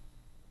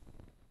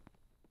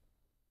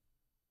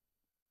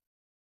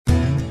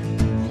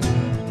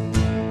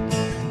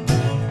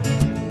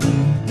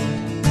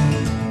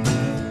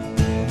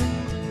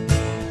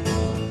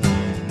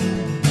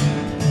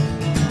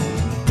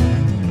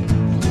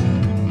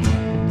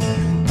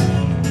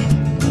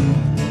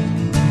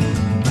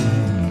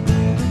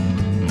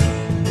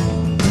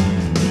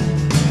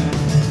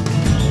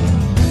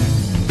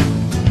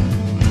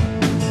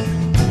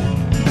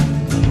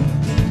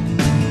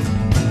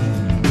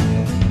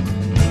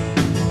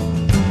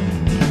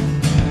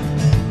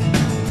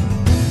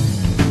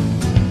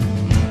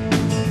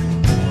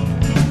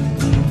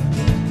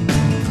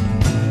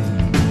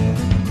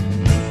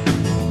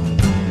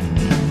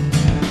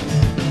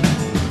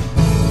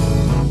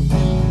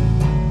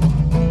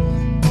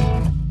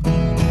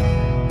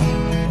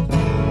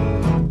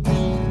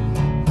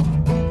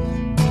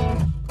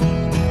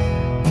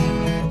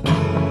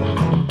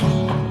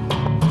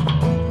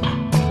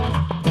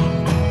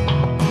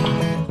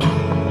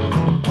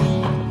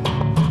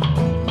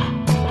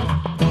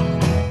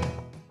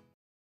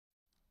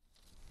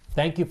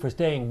 Thank you for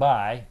staying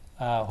by.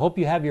 Hope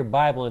you have your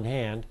Bible in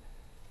hand.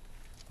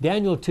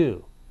 Daniel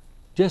 2.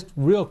 Just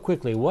real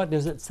quickly, what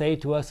does it say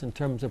to us in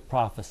terms of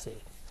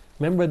prophecy?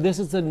 Remember, this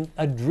is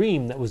a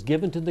dream that was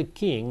given to the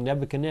king,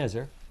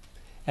 Nebuchadnezzar,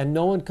 and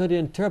no one could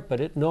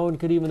interpret it. No one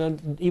could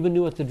even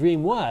knew what the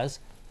dream was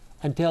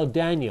until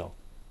Daniel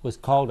was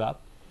called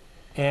up.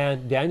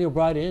 And Daniel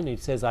brought in, he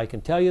says, I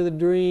can tell you the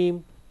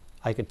dream.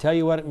 I can tell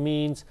you what it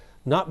means,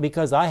 not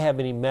because I have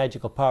any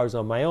magical powers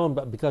on my own,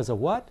 but because of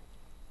what?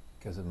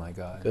 Because of my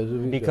God.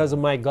 Because of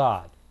my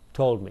God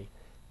told me.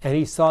 And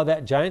he saw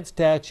that giant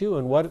statue,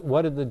 and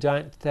what did the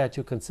giant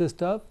statue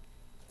consist of?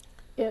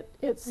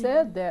 It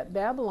said that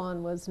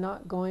Babylon was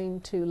not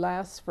going to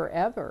last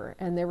forever,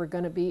 and there were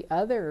going to be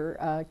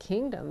other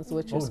kingdoms,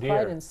 which was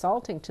quite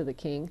insulting to the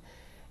king.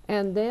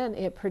 And then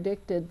it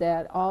predicted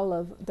that all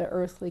of the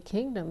earthly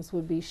kingdoms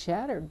would be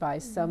shattered by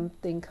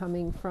something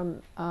coming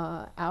from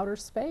outer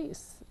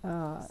space,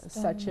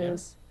 such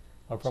as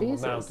or from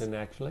Jesus. a mountain,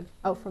 actually.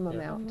 Oh, from a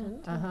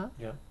mountain.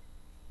 Yeah.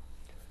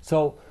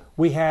 So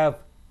we have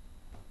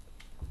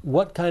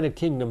what kind of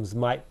kingdoms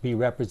might be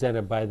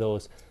represented by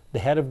those? The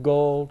head of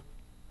gold,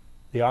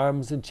 the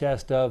arms and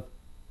chest of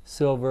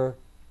silver,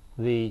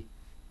 the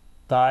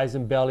thighs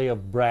and belly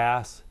of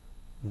brass,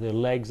 the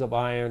legs of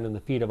iron, and the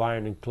feet of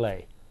iron and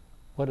clay.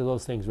 What do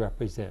those things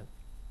represent?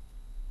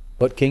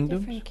 What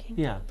kingdoms?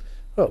 Yeah.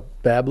 Oh,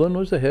 Babylon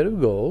was the head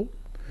of gold.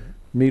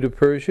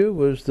 Medo-Persia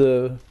was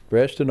the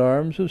breast and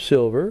arms of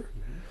silver.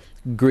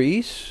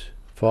 Greece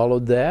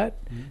followed that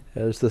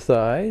as the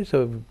thighs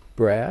of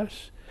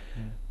brass,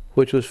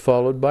 which was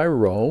followed by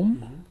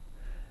Rome.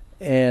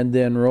 And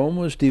then Rome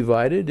was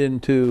divided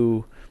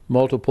into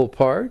multiple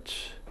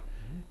parts,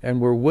 and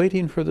we're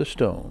waiting for the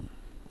stone.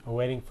 We're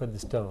waiting for the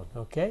stone,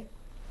 okay?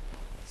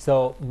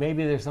 So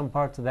maybe there's some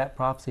parts of that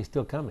prophecy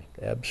still coming.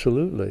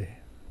 Absolutely.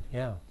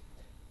 Yeah.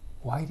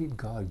 Why did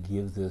God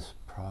give this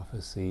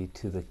prophecy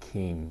to the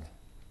king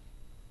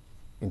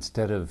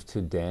instead of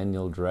to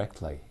Daniel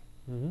directly?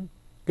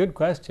 Good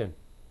question.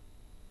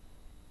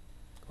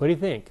 What do you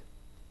think?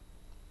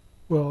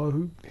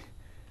 Well,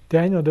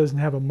 Daniel doesn't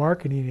have a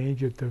marketing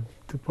agent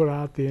to put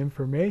out the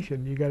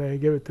information. You got to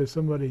give it to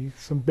somebody,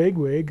 some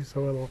bigwig,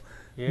 so it'll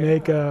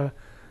make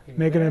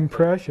an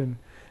impression.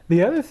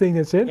 The other thing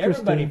that's interesting...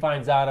 Everybody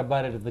finds out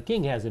about it if the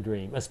king has a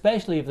dream,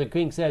 especially if the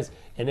king says,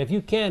 and if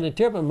you can't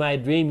interpret my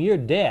dream, you're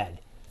dead.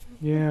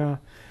 Yeah.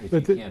 If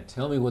you can't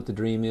tell me what the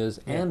dream is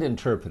and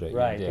interpret it,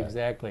 right, you're dead.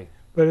 Exactly.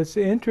 But it's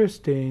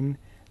interesting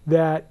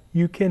that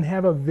you can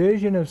have a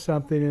vision of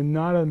something and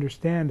not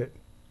understand it.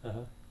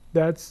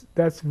 That's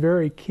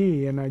very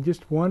key, and I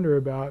just wonder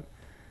about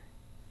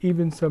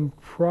even some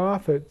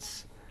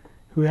prophets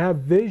who have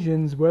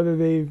visions, whether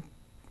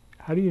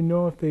how do you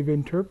know if they've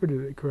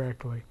interpreted it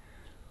correctly?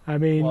 I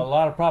mean, well, a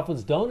lot of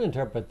prophets don't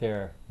interpret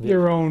their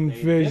own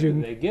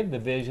vision. They give the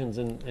visions,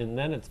 and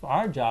then it's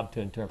our job to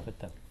interpret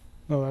them.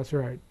 Oh, that's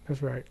right.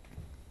 That's right.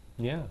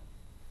 Yeah.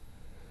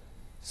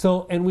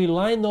 So, and we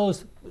line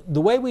those,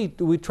 the way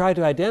we try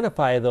to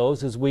identify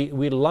those is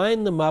we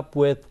line them up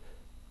with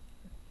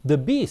the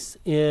beasts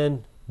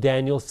in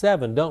Daniel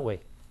 7, don't we?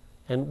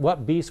 And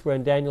what beasts were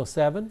in Daniel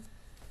 7?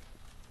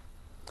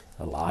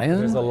 A lion?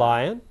 There's a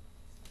lion.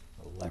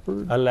 A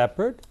leopard? A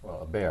leopard.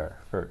 Well, a bear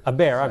first. A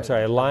bear, I'm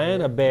sorry. A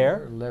lion, a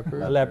bear,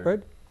 leopard. a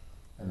leopard.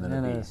 And then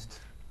a beast.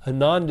 A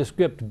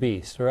nondescript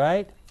beast,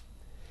 right?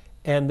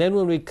 And then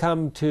when we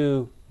come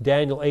to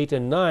Daniel 8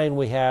 and 9,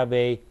 we have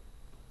a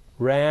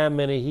ram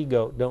and a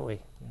he-goat, don't we?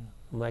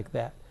 Like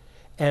that.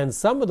 And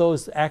some of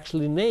those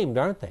actually named,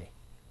 aren't they?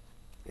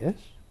 Yes.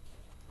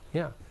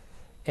 Yeah.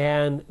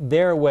 And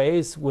there are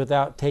ways,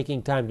 without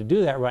taking time to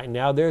do that right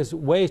now, there's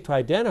ways to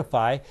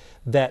identify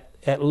that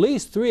at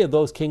least 3 of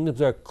those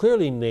kingdoms are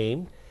clearly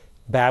named.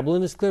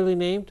 Babylon is clearly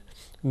named.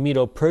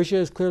 Medo-Persia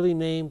is clearly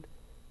named.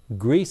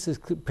 Greece is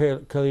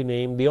clearly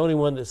named. The only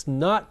one that's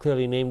not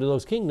clearly named of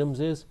those kingdoms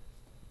is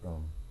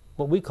Rome.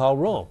 What we call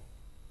Rome,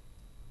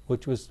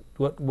 which was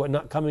what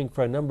not coming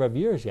for a number of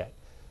years yet.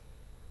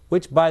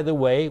 Which, by the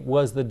way,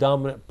 was the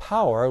dominant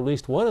power, at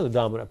least one of the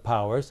dominant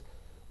powers,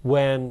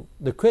 when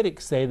the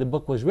critics say the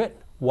book was written.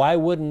 Why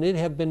wouldn't it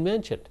have been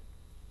mentioned?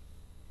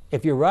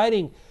 If you're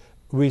writing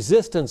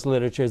resistance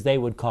literature, as they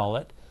would call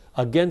it,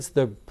 against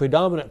the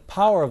predominant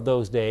power of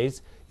those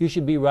days, you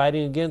should be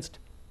writing against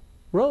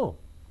Rome.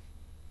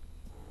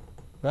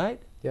 Right?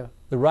 Yeah.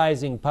 The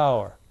rising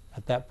power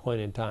at that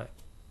point in time.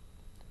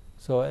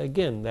 So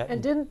again, that...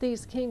 And didn't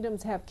these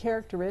kingdoms have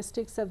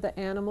characteristics of the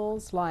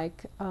animals,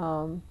 like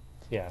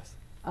yes.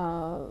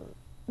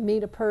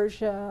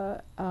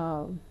 Medo-Persia?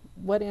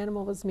 What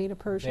animal was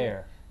Medo-Persia?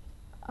 Bear.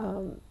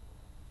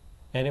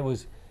 And it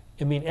was,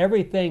 I mean,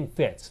 everything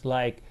fits.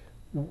 Like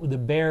the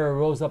bear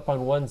rose up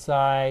on one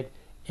side,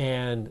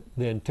 and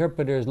the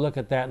interpreters look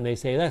at that and they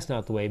say, that's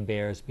not the way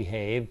bears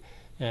behave.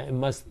 There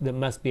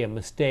must be a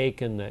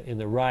mistake in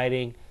the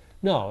writing.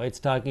 No, it's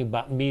talking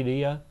about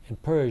Media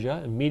and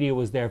Persia, and Media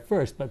was there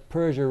first, but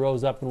Persia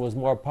rose up and was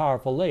more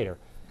powerful later.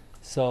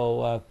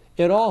 So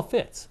it all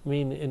fits. I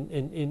mean,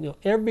 in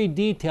every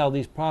detail,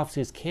 these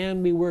prophecies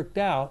can be worked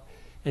out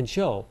and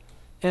show.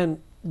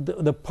 And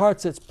the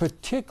parts that's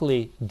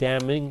particularly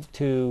damning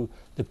to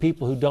the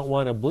people who don't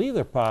want to believe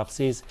the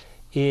prophecies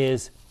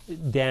is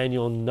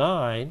Daniel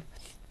 9,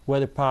 where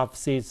the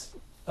prophecies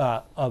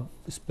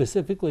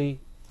specifically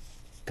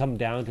come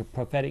down to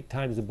prophetic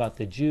times about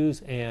the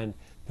Jews and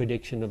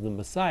prediction of the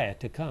Messiah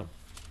to come.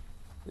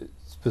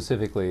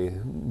 Specifically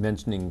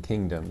mentioning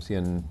kingdoms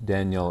in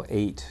Daniel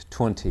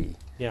 8:20.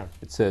 Yeah.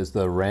 It says,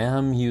 "The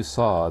ram you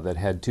saw that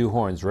had 2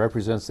 horns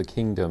represents the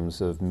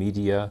kingdoms of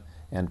Media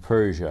and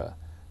Persia.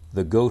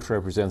 The goat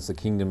represents the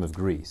kingdom of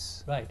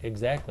Greece." Right,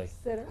 exactly.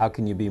 How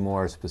can you be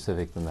more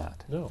specific than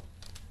that? No.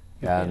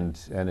 And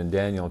in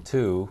Daniel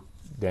 2,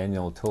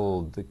 Daniel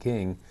told the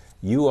king,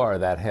 "You are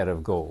that head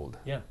of gold."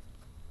 Yeah,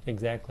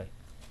 exactly.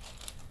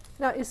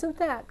 Now, isn't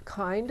that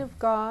kind of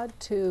God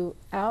to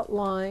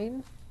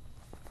outline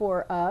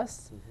for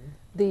us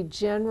the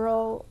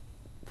general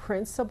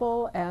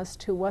principle as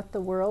to what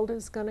the world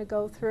is going to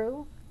go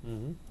through?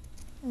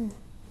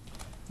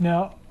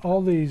 Now,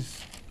 all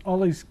these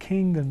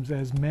kingdoms,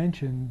 as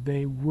mentioned,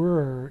 they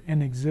were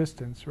in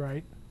existence,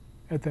 right,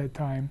 at that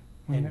time.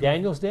 In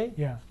Daniel's day?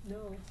 Yeah.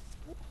 No.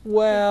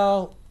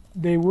 Well,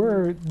 They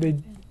were.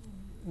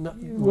 no,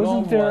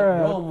 Wasn't there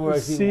a Rome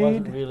wasn't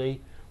seed?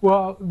 really.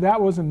 Well,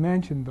 that wasn't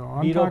mentioned though.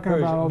 I'm talking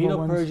about all the Medo,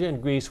 ones. Persia,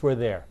 and Greece were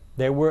there.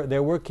 There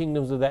were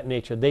kingdoms of that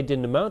nature. They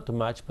didn't amount to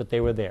much, but they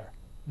were there.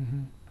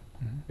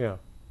 Yeah.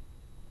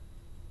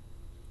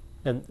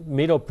 And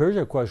Medo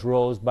Persia, of course,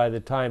 rose by the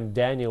time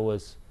Daniel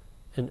was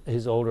in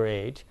his older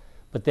age,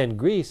 but then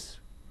Greece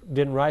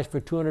didn't rise for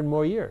 200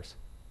 more years.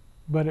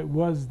 But it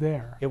was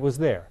there. It was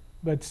there.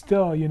 But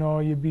still, you know,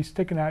 you'd be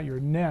sticking out your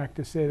neck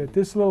to say that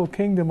this little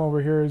kingdom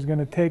over here is going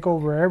to take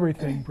over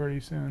everything pretty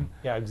soon.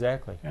 Yeah,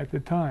 exactly. At the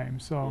time,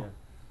 so. Yeah.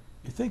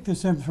 You think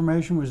this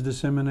information was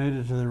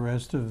disseminated to the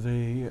rest of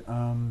the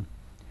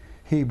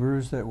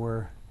Hebrews that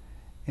were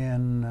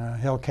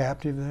held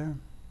captive there?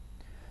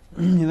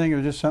 You think it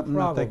was just something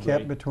that they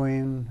kept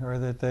between, or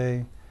that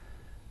they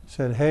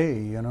said, hey,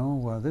 you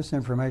know, this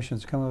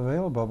information's come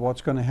available,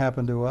 what's going to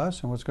happen to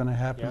us and what's going to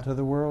happen to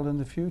the world in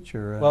the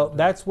future? Well,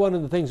 that's one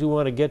of the things we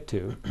want to get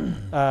to.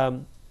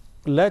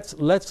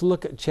 Let's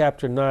look at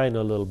chapter 9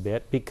 a little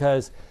bit,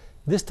 because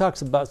this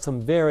talks about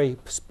some very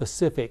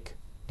specific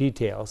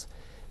details.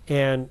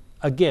 And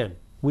again,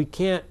 we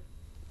can't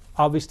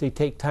obviously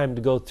take time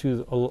to go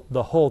through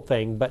the whole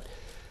thing, but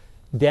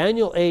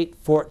Daniel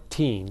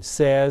 8:14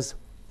 says,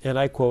 and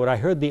I quote, "I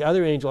heard the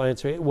other angel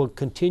answer, it will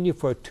continue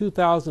for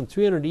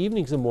 2,300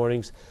 evenings and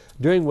mornings,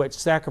 during which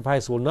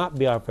sacrifice will not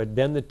be offered.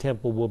 Then the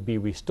temple will be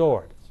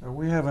restored." So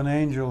we have an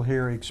angel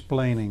here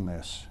explaining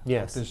this,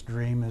 Yes. what this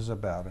dream is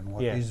about and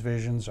what these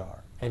visions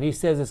are. And he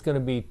says it's going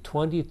to be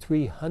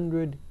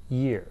 2,300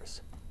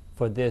 years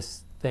for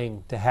this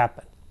thing to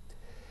happen.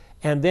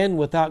 And then,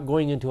 without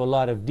going into a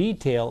lot of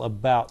detail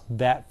about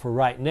that for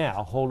right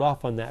now, hold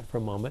off on that for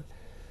a moment,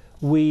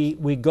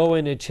 we go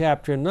into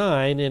chapter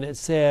 9, and it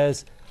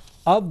says,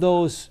 of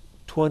those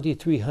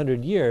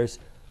 2,300 years,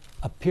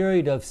 a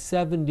period of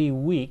 70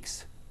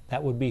 weeks,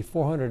 that would be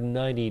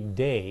 490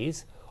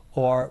 days,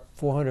 or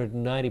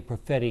 490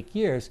 prophetic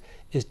years,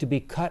 is to be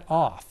cut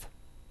off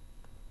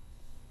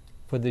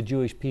for the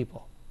Jewish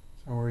people.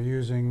 So we're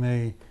using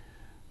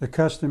the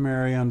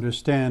customary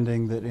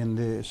understanding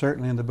that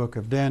certainly in the book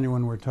of Daniel,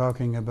 when we're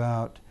talking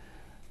about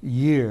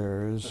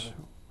years,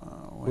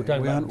 we're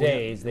talking about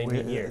days, they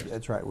mean years.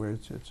 That's right.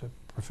 It's a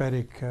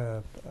prophetic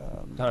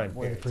time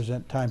way to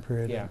present time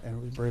period,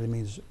 and it really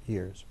means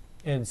years.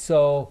 And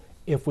so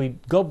if we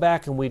go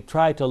back and we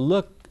try to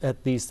look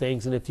at these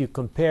things, and if you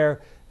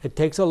compare, it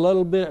takes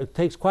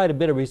quite a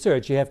bit of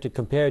research. You have to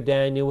compare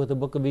Daniel with the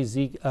book of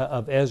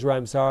Ezra,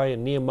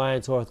 and Nehemiah,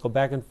 and so forth, go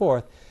back and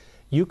forth.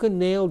 You can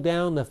nail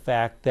down the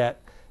fact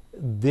that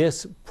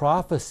this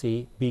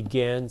prophecy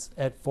begins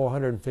at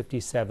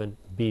 457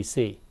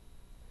 BC.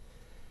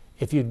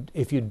 If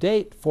you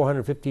date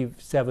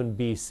 457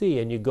 BC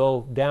and you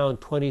go down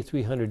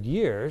 2,300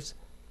 years,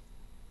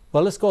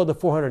 well, let's go to the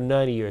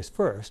 490 years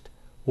first.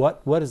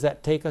 What does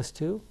that take us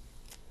to?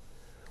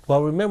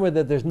 Well, remember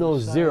that there's no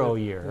 0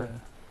 year,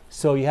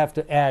 so you have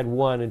to add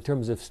 1 in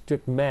terms of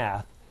strict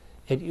math.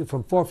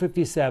 From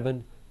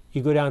 457,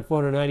 you go down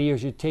 490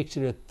 years, it takes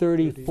you to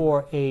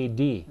 34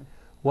 AD.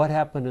 What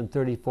happened in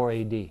 34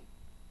 AD?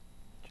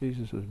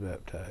 Jesus was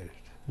baptized.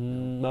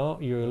 No,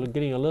 you're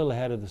getting a little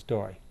ahead of the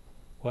story.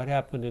 What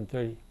happened in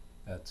 30?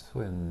 That's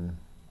when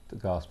the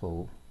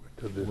gospel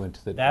went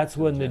to the That's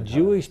when the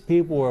Jewish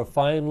people were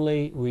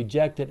finally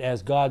rejected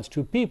as God's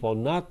true people,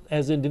 not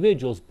as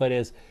individuals, but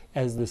as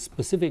the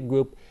specific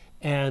group.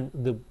 And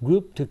the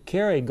group to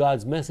carry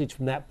God's message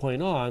from that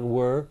point on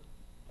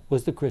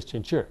was the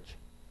Christian church.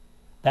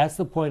 That's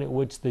the point at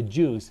which the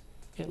Jews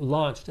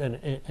launched an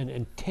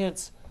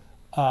intense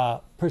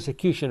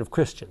persecution of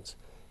Christians.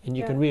 And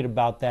you can read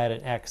about that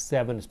in Acts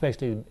 7,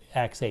 especially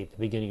Acts 8, the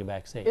beginning of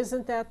Acts 8.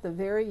 Isn't that the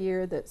very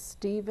year that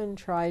Stephen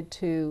tried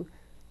to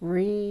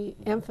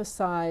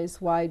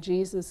re-emphasize why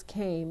Jesus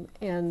came,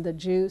 and the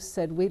Jews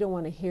said, we don't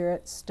want to hear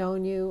it,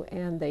 stone you,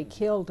 and they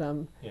killed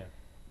him? Yeah.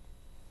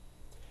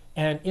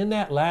 And in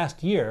that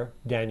last year,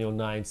 Daniel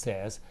 9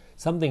 says,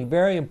 something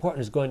very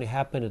important is going to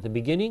happen at the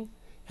beginning,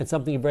 and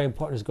something very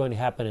important is going to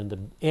happen in the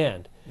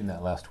end. In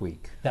that last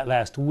week. That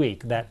last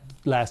week, that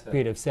last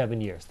period of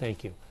 7 years.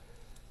 Thank you.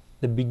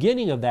 The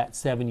beginning of that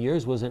 7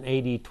 years was in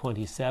AD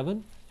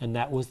 27, and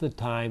that was the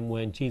time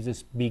when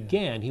Jesus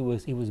began. He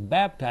was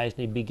baptized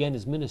and he began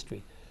his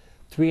ministry.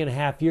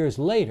 3.5 years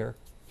later,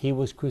 he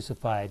was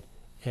crucified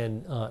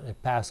and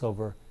at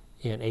Passover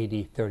in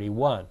AD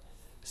 31.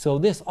 So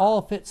this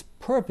all fits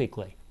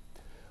perfectly.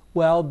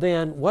 Well,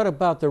 then, what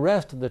about the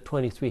rest of the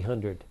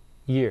 2,300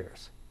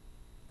 years?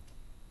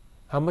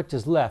 How much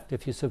is left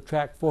if you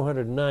subtract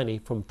 490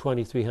 from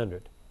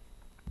 2,300?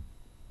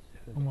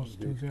 Almost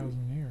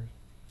 2,000 years.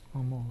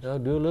 Almost. Now,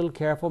 do a little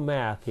careful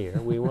math here.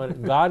 We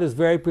want God is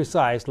very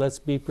precise. Let's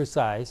be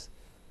precise.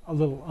 A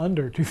little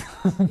under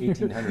 2,000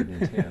 years.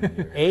 1,810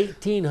 years.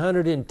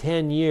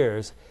 1,810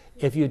 years.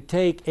 If you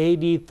take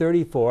AD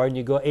 34 and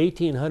you go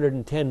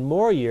 1,810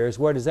 more years,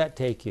 where does that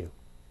take you?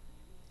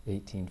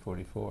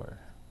 1844.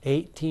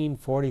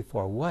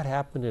 1844. What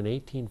happened in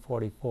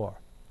 1844?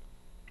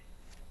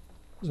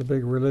 It was a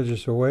big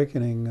religious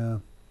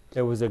awakening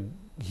There was a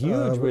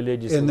huge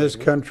religious in this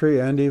awakening. country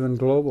and even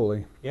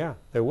globally. Yeah,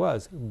 there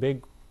was a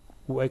big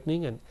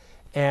awakening, and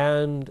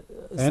And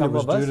some it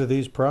was of us, due to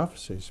these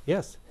prophecies.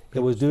 yes, it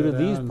was due to Sat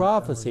these down,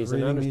 prophecies I was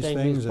and reading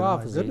understanding these and my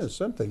prophecies. goodness,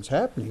 something's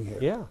happening here.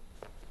 Yeah,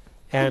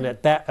 and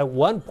at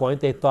one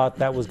point they thought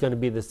that was going to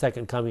be the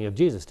second coming of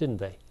Jesus, didn't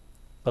they?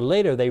 But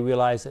later they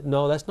realized that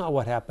no, that's not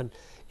what happened.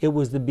 It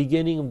was the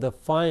beginning of the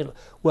final,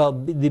 well,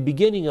 the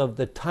beginning of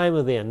the time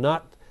of the end,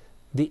 not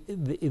the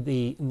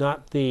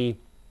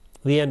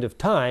end of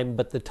time,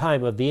 but the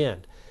time of the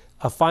end.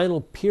 A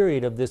final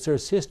period of this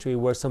earth's history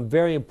where some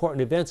very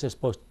important events are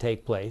supposed to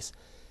take place,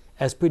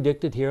 as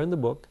predicted here in the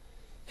book,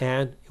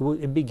 and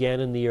it began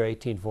in the year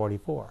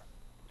 1844.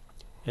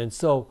 And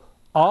so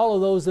all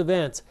of those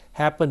events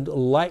happened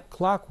like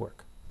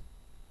clockwork.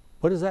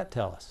 What does that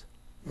tell us?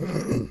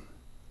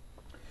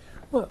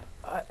 Well,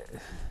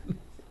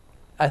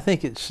 I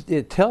think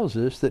it tells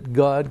us that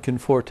God can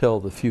foretell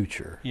the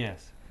future.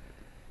 Yes.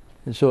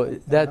 And so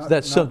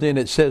that's something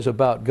it says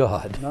about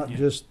God. Not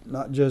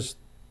just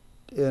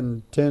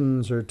in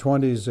tens or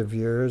 20s of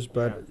years,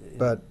 but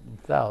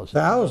Thousands.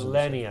 thousands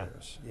Millennia. of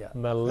years. Yeah.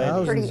 Millennia.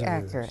 Thousands Pretty of years.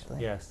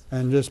 accurately. Yes.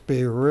 And just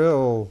be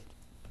real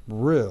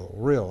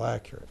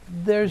accurate.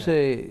 There's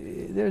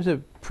a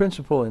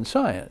principle in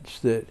science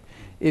that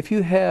if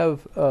you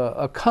have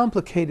a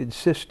complicated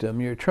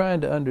system, you're trying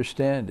to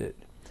understand it,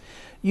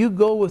 you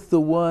go with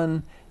the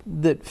one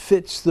that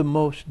fits the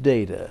most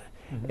data.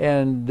 Mm-hmm.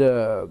 And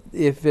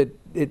if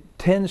it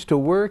tends to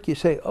work, you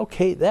say,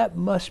 okay, that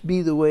must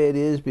be the way it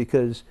is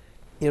because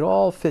it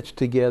all fits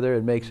together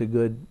and makes a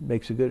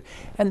good.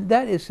 And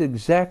that is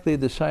exactly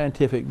the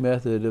scientific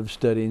method of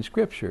studying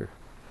Scripture.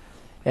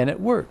 And it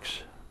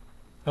works.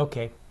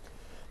 Okay.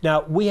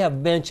 Now, we have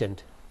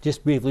mentioned,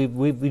 just briefly,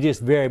 we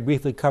just very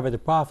briefly covered the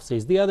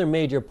prophecies. The other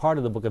major part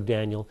of the book of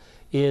Daniel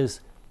is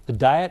the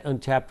diet on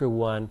chapter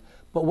 1.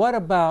 But what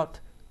about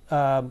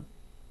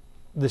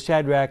the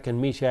Shadrach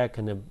and Meshach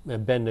and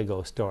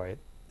Abednego story?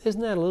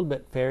 Isn't that a little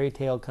bit fairy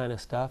tale kind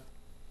of stuff?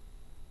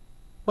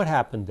 What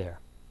happened there?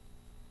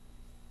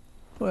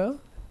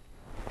 Well,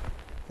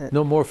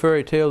 no more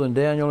fairy tale than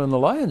Daniel in the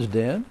lion's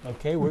den.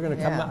 Okay, we're going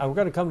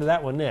to come to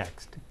that one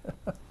next.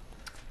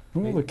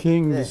 Well, the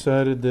king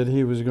decided that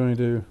he was going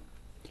to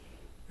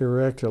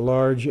erect a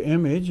large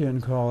image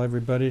and call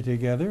everybody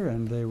together,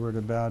 and they were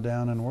to bow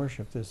down and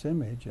worship this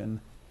image. And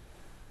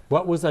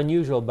What was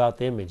unusual about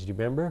the image? Do you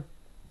remember?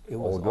 It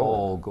was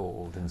all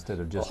gold instead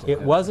of just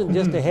It wasn't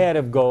just a head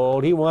of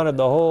gold. He wanted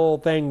the whole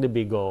thing to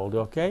be gold,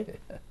 okay?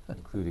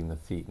 including the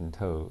feet and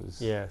toes.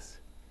 Yes.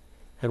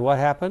 And what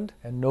happened?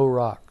 And no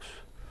rocks.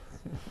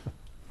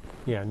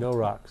 Yeah, no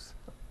rocks.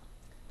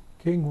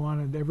 King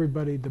wanted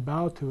everybody to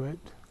bow to it.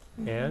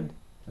 And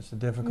it's a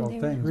difficult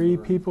thing. 3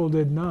 people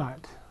did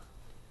not.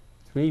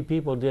 3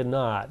 people did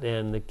not.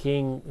 And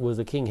was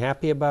the king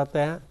happy about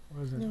that?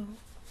 Wasn't No.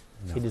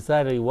 He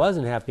decided he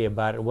wasn't happy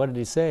about it. What did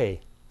he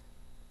say?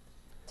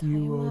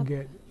 you will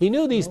get He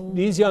knew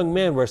these young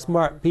men were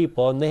smart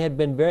people, and they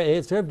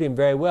had served him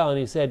very well. And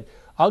he said,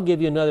 "I'll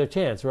give you another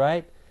chance,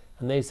 right?"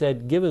 And they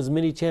said, "Give as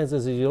many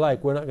chances as you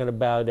like. We're not going to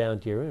bow down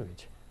to your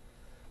image."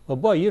 Well,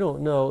 boy, you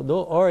don't know. The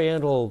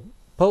Oriental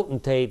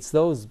potentates,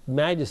 those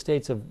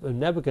magistrates of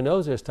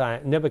Nebuchadnezzar's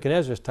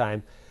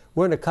time,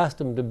 weren't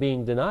accustomed to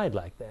being denied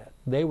like that.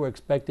 They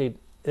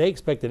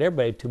expected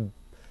everybody to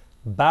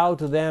bow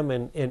to them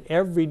in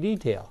every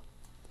detail.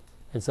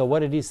 And so what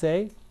did he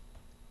say?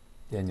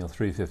 Daniel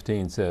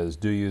 3:15 says,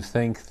 "Do you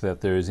think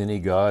that there is any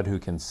God who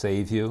can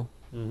save you?"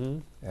 Mm-hmm.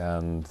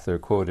 And they're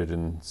quoted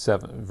in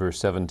verse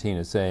 17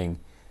 as saying,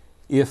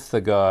 "If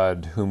the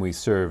God whom we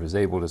serve is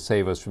able to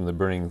save us from the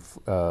burning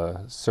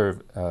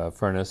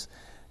furnace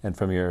and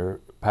from your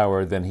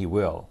power, then he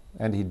will."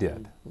 And he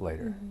did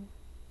later. Mm-hmm.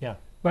 Yeah.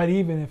 But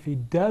even if he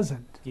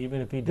doesn't, Even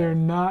if he they're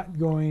did. not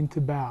going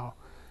to bow.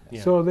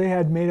 Yeah. So they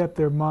had made up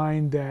their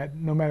mind that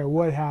no matter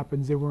what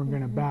happens, they weren't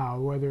going to bow,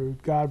 whether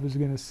God was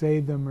going to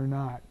save them or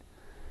not.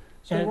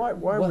 So And why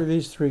what- were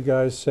these three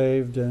guys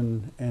saved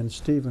and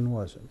Stephen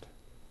wasn't?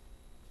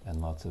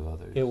 And lots of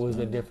others. It was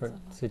a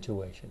different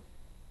situation.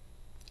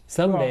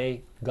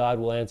 Someday, God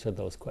will answer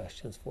those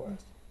questions for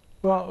us.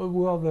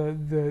 Well,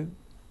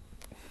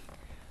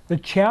 the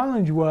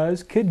challenge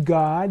was, could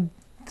God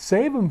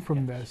save him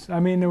from this? I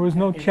mean, there was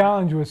no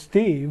challenge with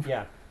Steve.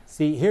 Yeah.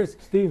 See, here's,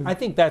 Stephen. I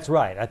think that's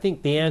right. I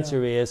think the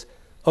answer is,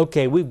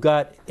 okay, we've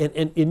got,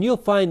 and you'll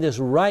find this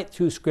right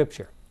through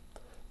Scripture.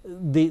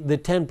 The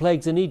 10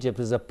 plagues in Egypt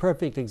is a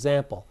perfect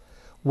example.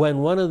 When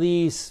one of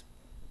these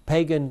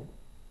pagan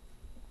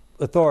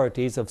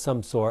authorities of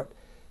some sort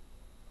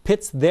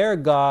pits their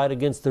God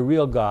against the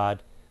real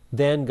God,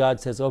 then God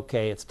says,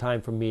 okay, it's time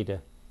for me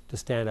to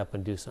stand up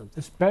and do something.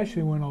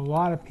 Especially when a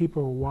lot of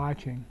people are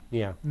watching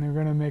Yeah. and they're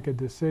going to make a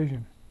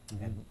decision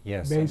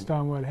Yes. based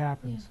on what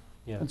happens.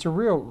 Yeah. It's a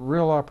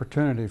real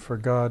opportunity for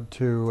God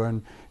to,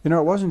 and it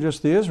wasn't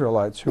just the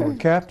Israelites who were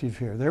captive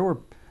here. There were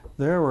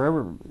People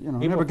from all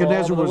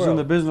Nebuchadnezzar over the was in the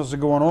world. business of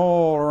going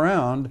all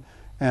around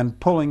and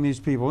pulling these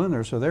people in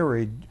there. So there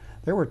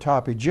were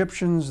top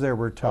Egyptians, there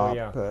were top,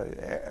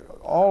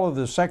 all of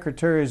the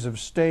secretaries of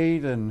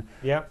state and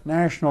Yeah.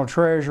 national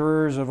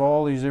treasurers of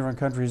all these different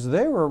countries.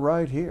 They were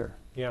right here.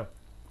 Yeah.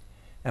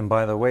 And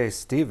by the way,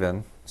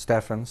 Stephen,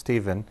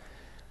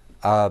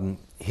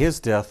 his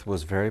death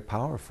was very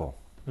powerful.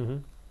 Mm-hmm.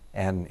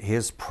 And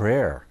his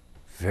prayer,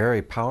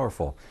 very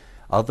powerful.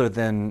 Other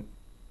than,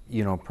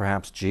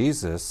 perhaps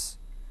Jesus,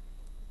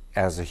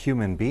 as a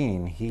human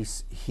being,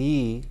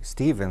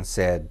 Stephen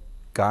said,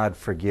 God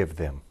forgive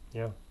them.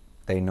 Yeah.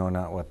 They know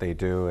not what they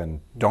do,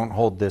 and don't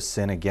hold this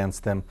sin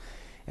against them.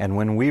 And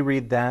when we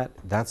read that,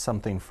 that's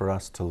something for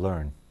us to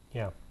learn.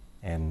 Yeah.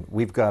 And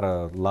we've got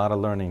a lot of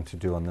learning to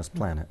do on this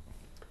planet.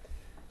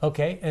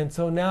 Okay, and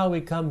so now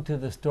we come to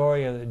the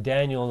story of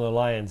Daniel in the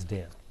lion's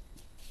den.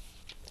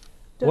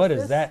 What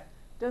is that?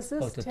 Does this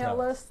supposed to tell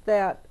tell us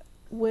that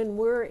when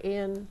we're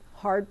in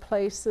hard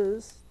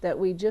places that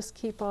we just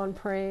keep on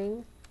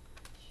praying?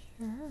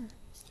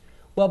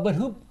 Well, but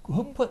who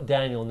put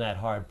Daniel in that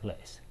hard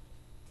place?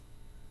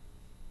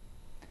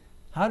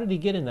 How did he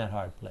get in that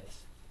hard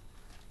place?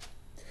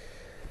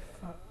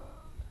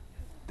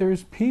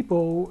 There's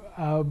people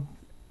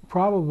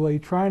probably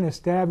trying to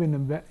stab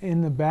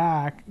in the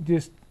back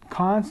just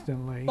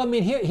constantly. Well, I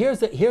mean,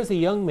 here's a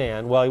young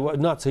man. Well, he was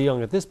not so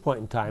young at this point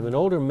in time, an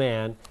older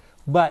man,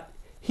 but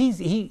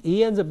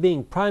he ends up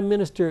being prime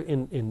minister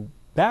in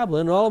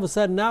Babylon, and all of a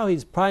sudden now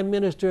he's prime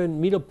minister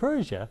in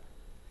Medo-Persia,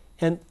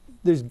 and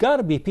there's got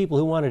to be people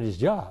who wanted his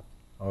job.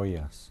 Oh,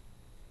 yes.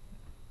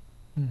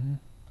 Mm-hmm.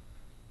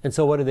 And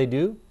so what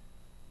do?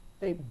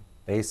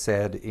 They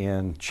said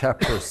in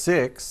chapter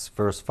 6,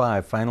 verse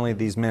 5, finally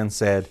these men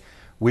said,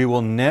 "We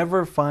will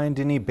never find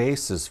any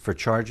basis for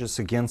charges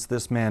against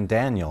this man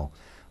Daniel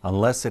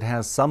unless it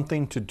has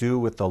something to do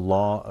with the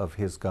law of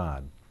his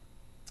God."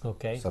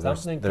 Okay, So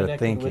something they're connected with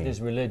thinking.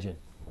 his religion.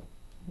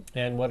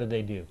 And what did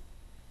they do?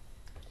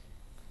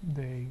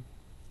 They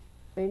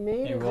made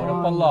They it wrote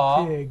up. up a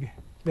law. the pig.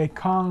 They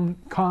conned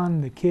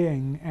the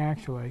king,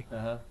 actually,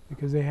 Uh-huh.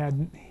 because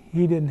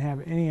he didn't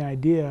have any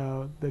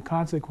idea the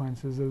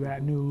consequences of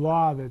that new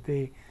law that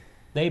they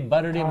They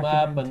buttered him Talked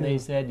up him and they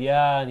into- said,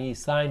 yeah, and he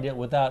signed it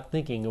without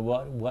thinking of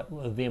what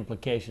were the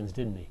implications,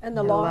 didn't he? And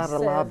the Yeah, a law lot of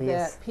said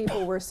lobbyists. that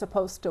people were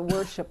supposed to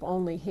worship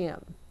only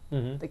him,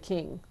 Mm-hmm. the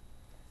king.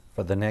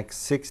 For the next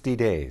 60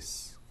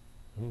 days.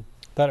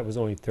 Thought it was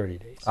only 30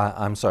 days.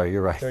 I'm sorry,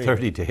 you're right, 30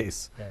 30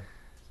 days.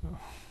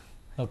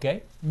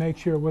 Okay? make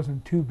sure it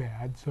wasn't too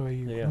bad, so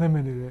he Yeah.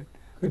 limited it.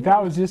 But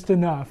that was just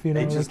enough,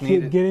 They just to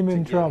needed get him to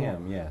in get trouble.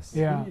 him, yes.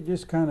 Yeah. You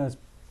just kind of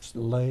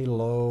lay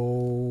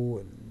low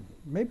and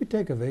maybe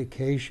take a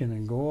vacation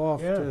and go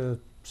off Yeah. to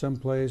some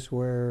place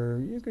where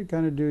you could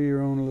kind of do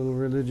your own little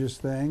religious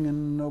thing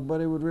and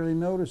nobody would really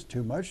notice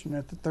too much. And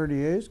after 30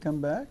 days,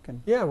 come back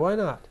and Yeah, why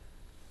not?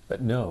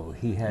 But no,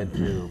 he had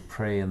to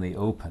pray in the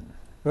open.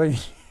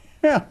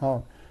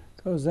 well,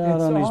 goes out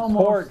It's on his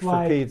almost porch for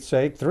like- Pete's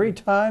sake 3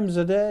 times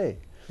a day.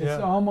 It's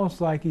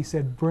almost like he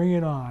said, "Bring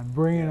it on,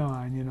 bring it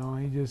on."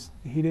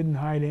 He didn't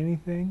hide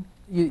anything.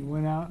 He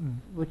went out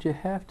and But you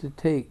have to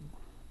take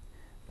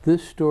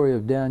this story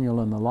of Daniel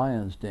in the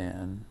lion's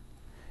den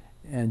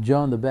and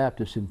John the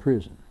Baptist in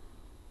prison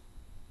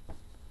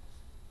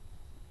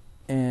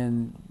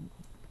and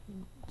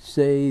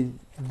say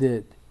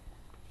that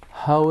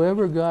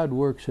however God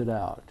works it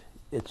out,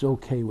 it's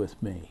okay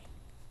with me.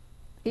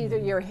 Either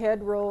your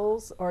head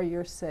rolls or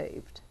you're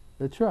saved.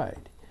 That's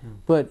right.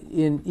 But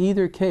in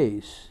either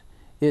case,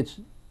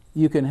 it's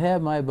you can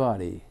have my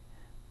body,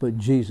 but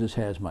Jesus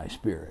has my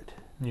spirit.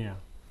 Yeah.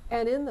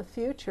 And in the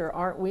future,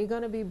 aren't we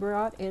going to be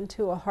brought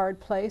into a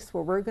hard place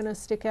where we're going to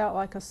stick out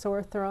like a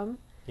sore thumb?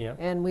 Yeah.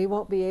 And we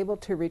won't be able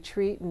to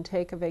retreat and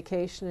take a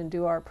vacation and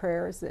do our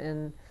prayers,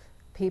 and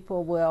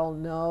people will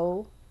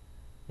know.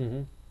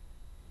 Mm-hmm.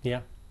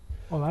 Yeah.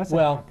 well, that's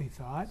Well- a happy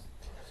thought.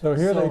 So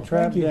here So- they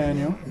trapped Thank you.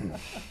 Daniel.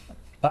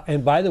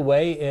 And by the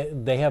way,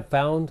 they have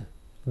found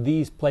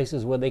these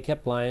places where they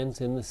kept lions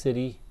in the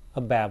city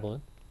of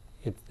Babylon.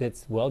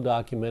 It's well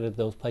documented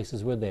those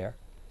places were there.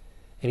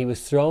 And he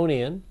was thrown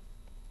in,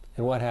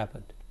 And what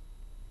happened?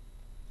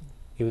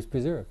 He was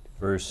preserved.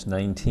 Verse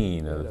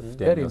 19 of Wedding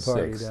Daniel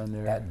party 6. down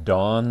there. At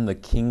dawn the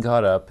king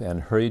got up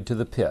and hurried to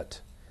the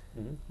pit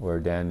where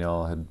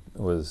Daniel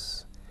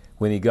was.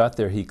 When he got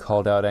there, he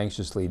called out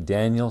anxiously,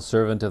 Daniel,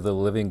 servant of the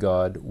living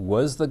God,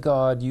 was the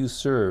God you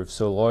serve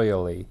so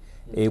loyally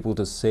able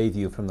to save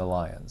you from the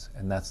lions?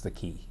 And that's the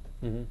key.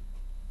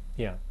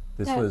 Yeah.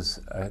 This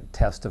was a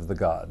test of the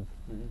God.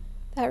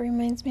 That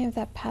reminds me of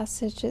that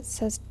passage. It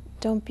says,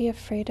 don't be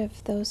afraid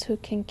of those who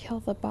can kill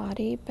the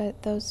body,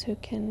 but those who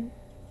can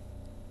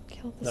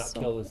kill the Not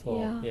soul. kill the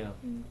soul. Yeah.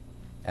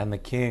 And the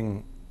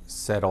king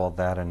said all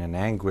that in an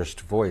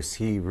anguished voice.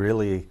 He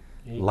really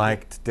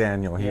liked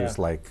Daniel. He was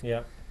like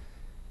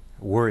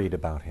worried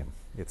about him,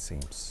 it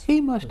seems.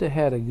 He must have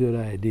had a good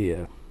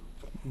idea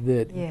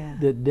that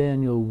that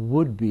Daniel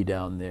would be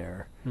down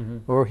there,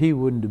 or he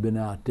wouldn't have been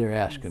out there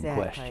asking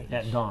questions.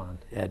 At dawn.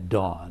 At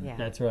dawn. Yeah.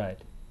 That's right.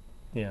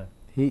 Yeah.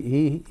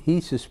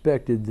 He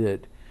suspected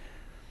that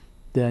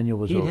Daniel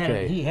was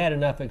okay. He had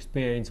enough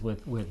experience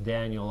with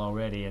Daniel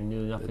already and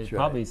knew enough,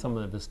 probably some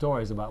of the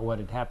stories about what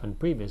had happened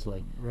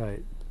previously.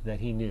 Right. That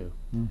he knew.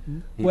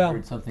 He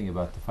heard something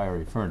about the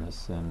fiery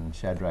furnace and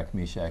Shadrach,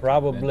 Meshach,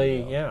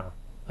 probably, and Abednego.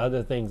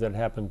 other things that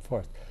happened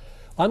first.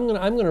 I'm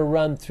gonna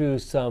run through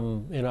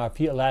some in our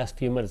last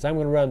few minutes. I'm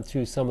gonna run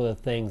through some of the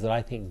things that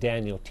I think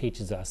Daniel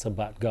teaches us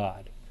about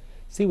God.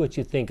 See what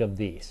you think of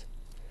these.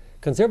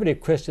 Conservative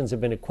Christians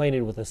have been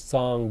acquainted with the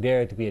song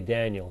 "Dare to be a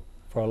Daniel"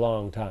 for a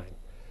long time.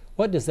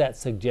 What does that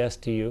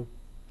suggest to you?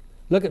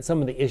 Look at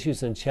some of the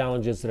issues and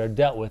challenges that are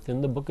dealt with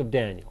in the book of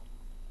Daniel.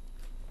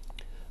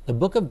 The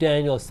book of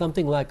Daniel is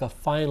something like a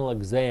final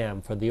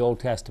exam for the Old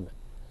Testament.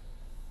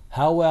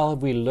 How well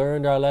have we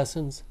learned our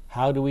lessons?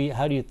 How do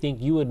you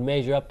think you would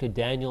measure up to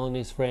Daniel and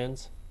his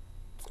friends?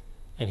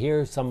 And here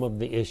are some of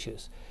the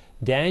issues.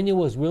 Daniel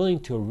was willing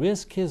to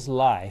risk his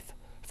life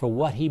for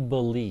what he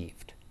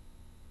believed.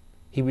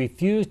 He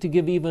refused to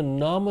give even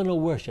nominal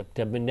worship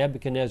to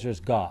Nebuchadnezzar's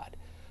God.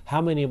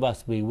 How many of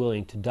us would be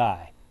willing to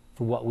die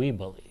for what we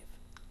believe?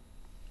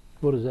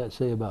 What does that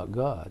say about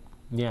God?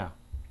 Yeah.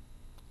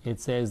 It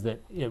says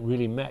that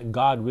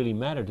God really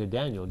mattered to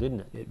Daniel, didn't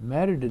it? It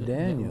mattered to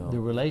Daniel.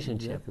 The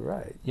relationship. Exactly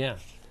right. Yeah.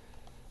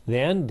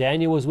 Then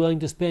Daniel was willing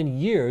to spend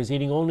years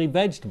eating only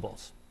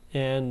vegetables.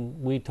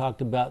 And we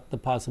talked about the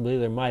possibility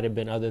there might have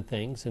been other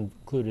things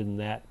included in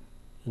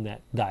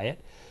that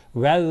diet.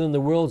 Rather than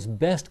the world's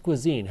best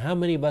cuisine, how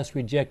many of us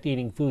reject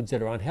eating foods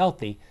that are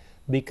unhealthy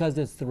because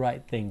it's the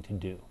right thing to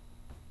do?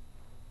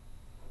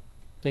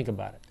 Think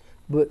about it.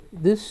 But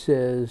this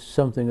says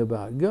something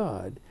about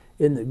God,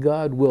 in that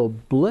God will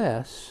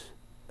bless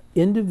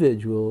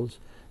individuals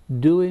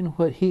doing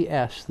what He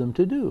asks them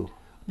to do.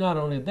 Not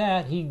only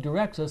that, He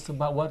directs us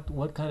about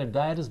what kind of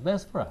diet is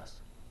best for us.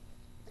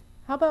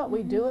 How about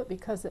we do it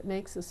because it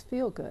makes us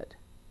feel good?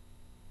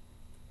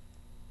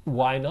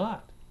 Why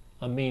not?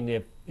 I mean,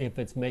 if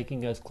it's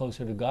making us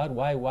closer to God,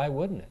 why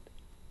wouldn't it?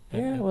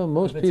 Yeah, well,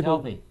 most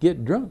people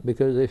get drunk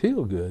because they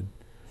feel good.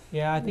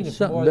 Yeah, I think it's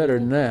something more better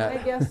than that.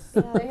 I guess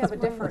they have a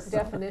different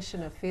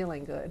definition of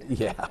feeling good.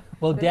 Yeah.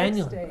 Well, The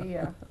Daniel, next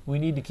day, we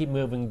need to keep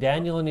moving.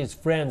 Daniel and his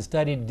friends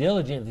studied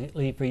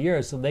diligently for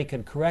years so they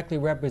could correctly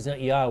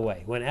represent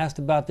Yahweh. When asked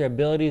about their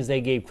abilities,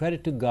 they gave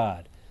credit to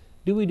God.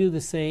 Do we do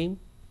the same?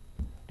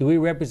 Do we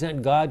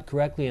represent God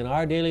correctly in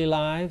our daily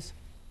lives?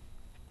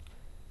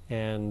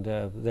 And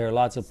there are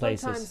lots of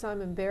places. Sometimes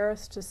I'm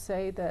embarrassed to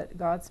say that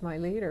God's my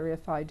leader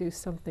if I do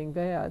something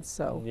bad,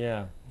 so.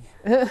 Yeah.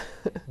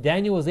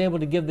 Daniel was able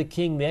to give the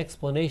king the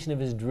explanation of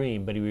his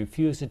dream, but he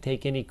refused to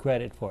take any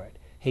credit for it.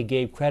 He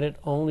gave credit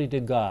only to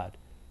God.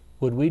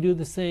 Would we do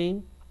the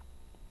same?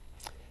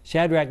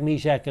 Shadrach,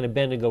 Meshach, and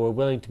Abednego were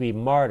willing to be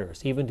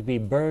martyrs, even to be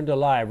burned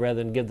alive,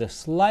 rather than give the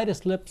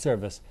slightest lip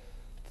service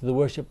to the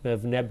worship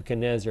of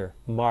Nebuchadnezzar,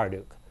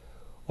 Marduk,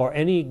 or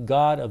any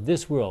god of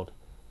this world.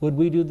 Would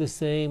we do the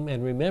same?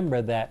 And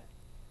remember that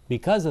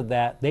because of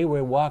that, they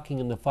were walking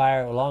in the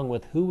fire along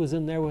with who was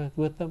in there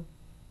with them?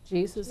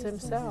 Jesus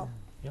himself.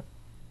 Yep.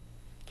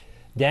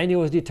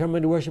 Daniel was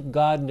determined to worship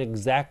God in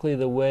exactly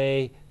the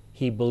way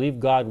he believed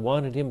God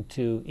wanted him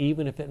to,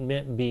 even if it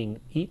meant being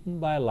eaten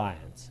by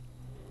lions.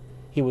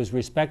 He was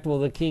respectful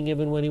of the king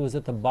even when he was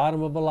at the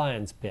bottom of a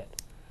lion's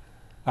pit.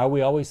 Are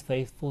we always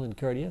faithful and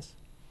courteous?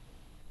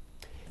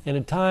 In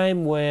a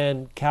time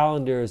when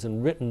calendars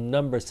and written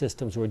number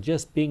systems were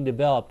just being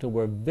developed and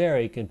were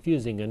very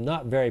confusing and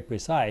not very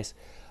precise,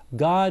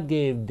 God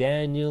gave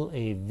Daniel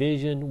a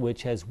vision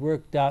which has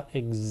worked out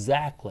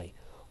exactly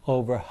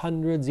over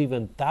hundreds,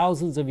 even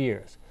thousands of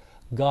years.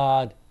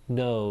 God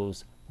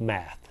knows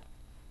math.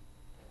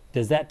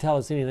 Does that tell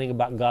us anything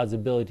about God's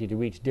ability to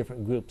reach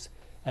different groups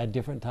at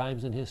different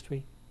times in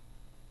history?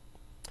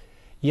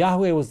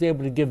 Yahweh was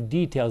able to give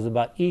details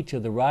about each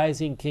of the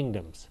rising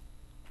kingdoms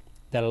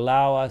that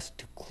allow us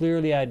to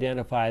clearly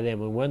identify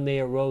them, and when they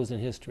arose in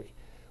history,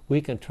 we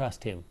can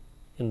trust Him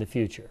in the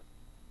future.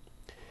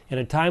 In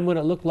a time when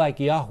it looked like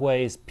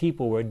Yahweh's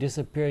people were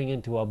disappearing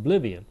into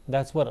oblivion,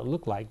 that's what it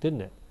looked like,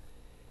 didn't it?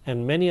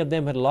 And many of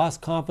them had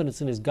lost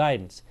confidence in His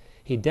guidance.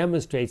 He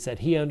demonstrates that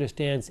he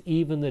understands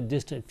even the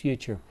distant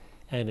future,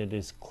 and it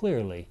is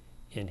clearly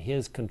in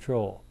his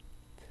control.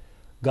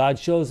 God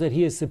shows that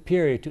he is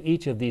superior to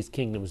each of these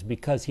kingdoms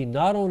because he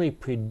not only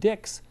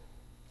predicts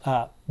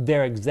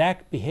their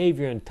exact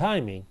behavior and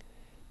timing,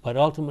 but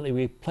ultimately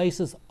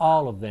replaces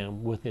all of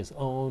them with his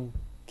own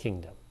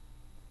kingdom.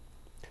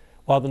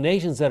 While the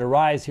nations that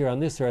arise here on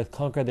this earth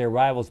conquer their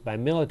rivals by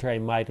military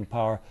might and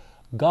power,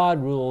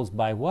 God rules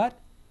by what?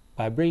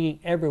 By bringing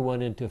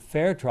everyone into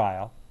fair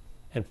trial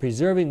and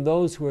preserving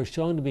those who are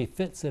shown to be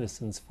fit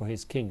citizens for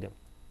his kingdom.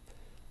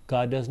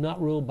 God does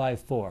not rule by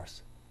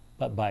force,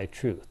 but by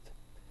truth.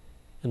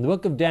 In the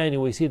book of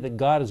Daniel, we see that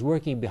God is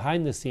working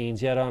behind the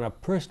scenes, yet on a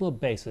personal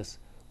basis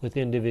with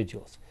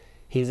individuals.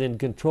 He's in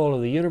control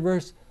of the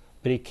universe,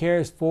 but he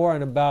cares for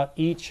and about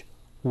each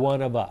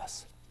one of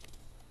us.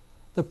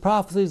 The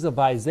prophecies of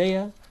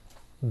Isaiah,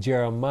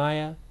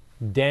 Jeremiah,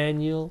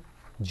 Daniel,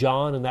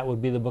 John, and that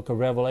would be the book of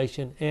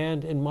Revelation,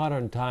 and in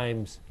modern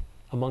times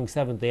among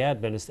Seventh-day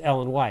Adventists,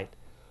 Ellen White,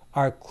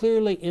 are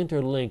clearly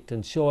interlinked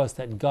and show us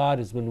that God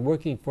has been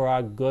working for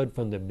our good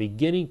from the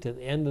beginning to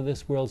the end of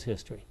this world's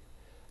history.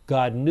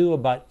 God knew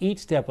about each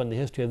step in the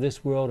history of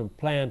this world and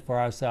planned for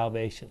our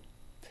salvation.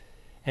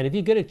 And if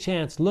you get a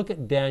chance, look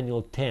at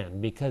Daniel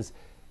 10, because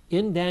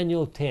in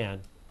Daniel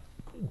 10,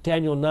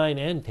 Daniel 9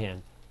 and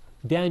 10,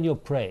 Daniel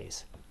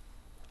prays.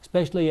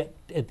 Especially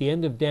at the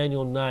end of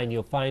Daniel 9,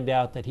 you'll find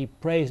out that he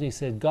prays and he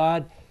says,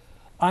 God,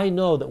 I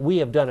know that we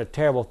have done a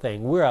terrible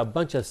thing. We're a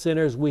bunch of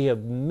sinners. We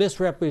have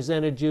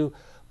misrepresented you,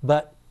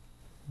 but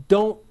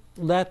don't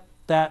let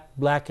that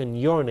blacken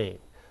your name.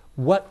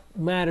 What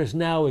matters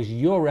now is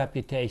your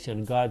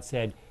reputation. God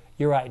said,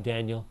 you're right,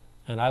 Daniel,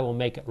 and I will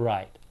make it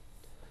right.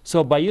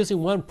 So by using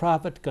one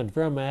prophet to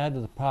confirm and add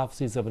to the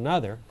prophecies of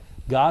another,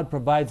 God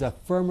provides a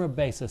firmer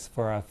basis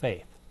for our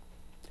faith.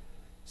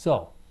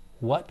 So,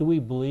 what do we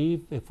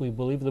believe if we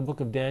believe the book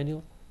of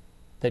Daniel?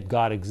 That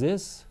God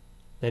exists,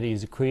 that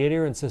he's the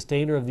creator and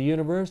sustainer of the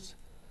universe,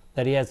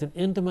 that he has an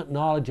intimate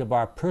knowledge of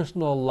our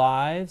personal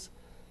lives,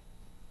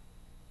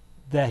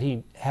 that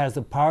he has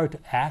the power to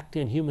act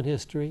in human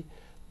history,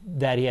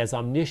 that he has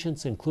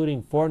omniscience,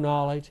 including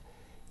foreknowledge,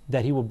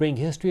 that he will bring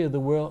the history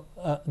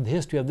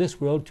of this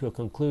world to a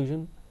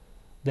conclusion,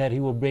 that he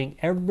will bring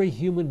every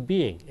human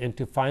being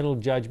into final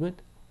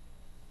judgment.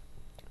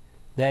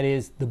 That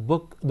is, the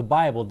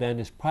Bible then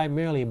is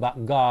primarily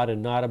about God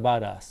and not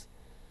about us.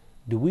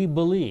 Do we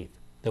believe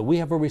that we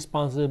have a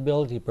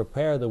responsibility to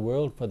prepare the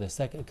world for the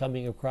second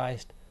coming of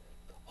Christ?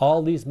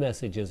 All these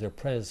messages are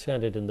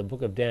presented in the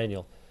book of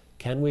Daniel.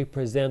 Can we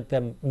present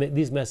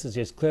these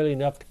messages clearly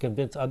enough to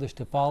convince others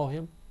to follow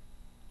him?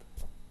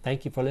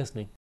 Thank you for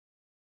listening.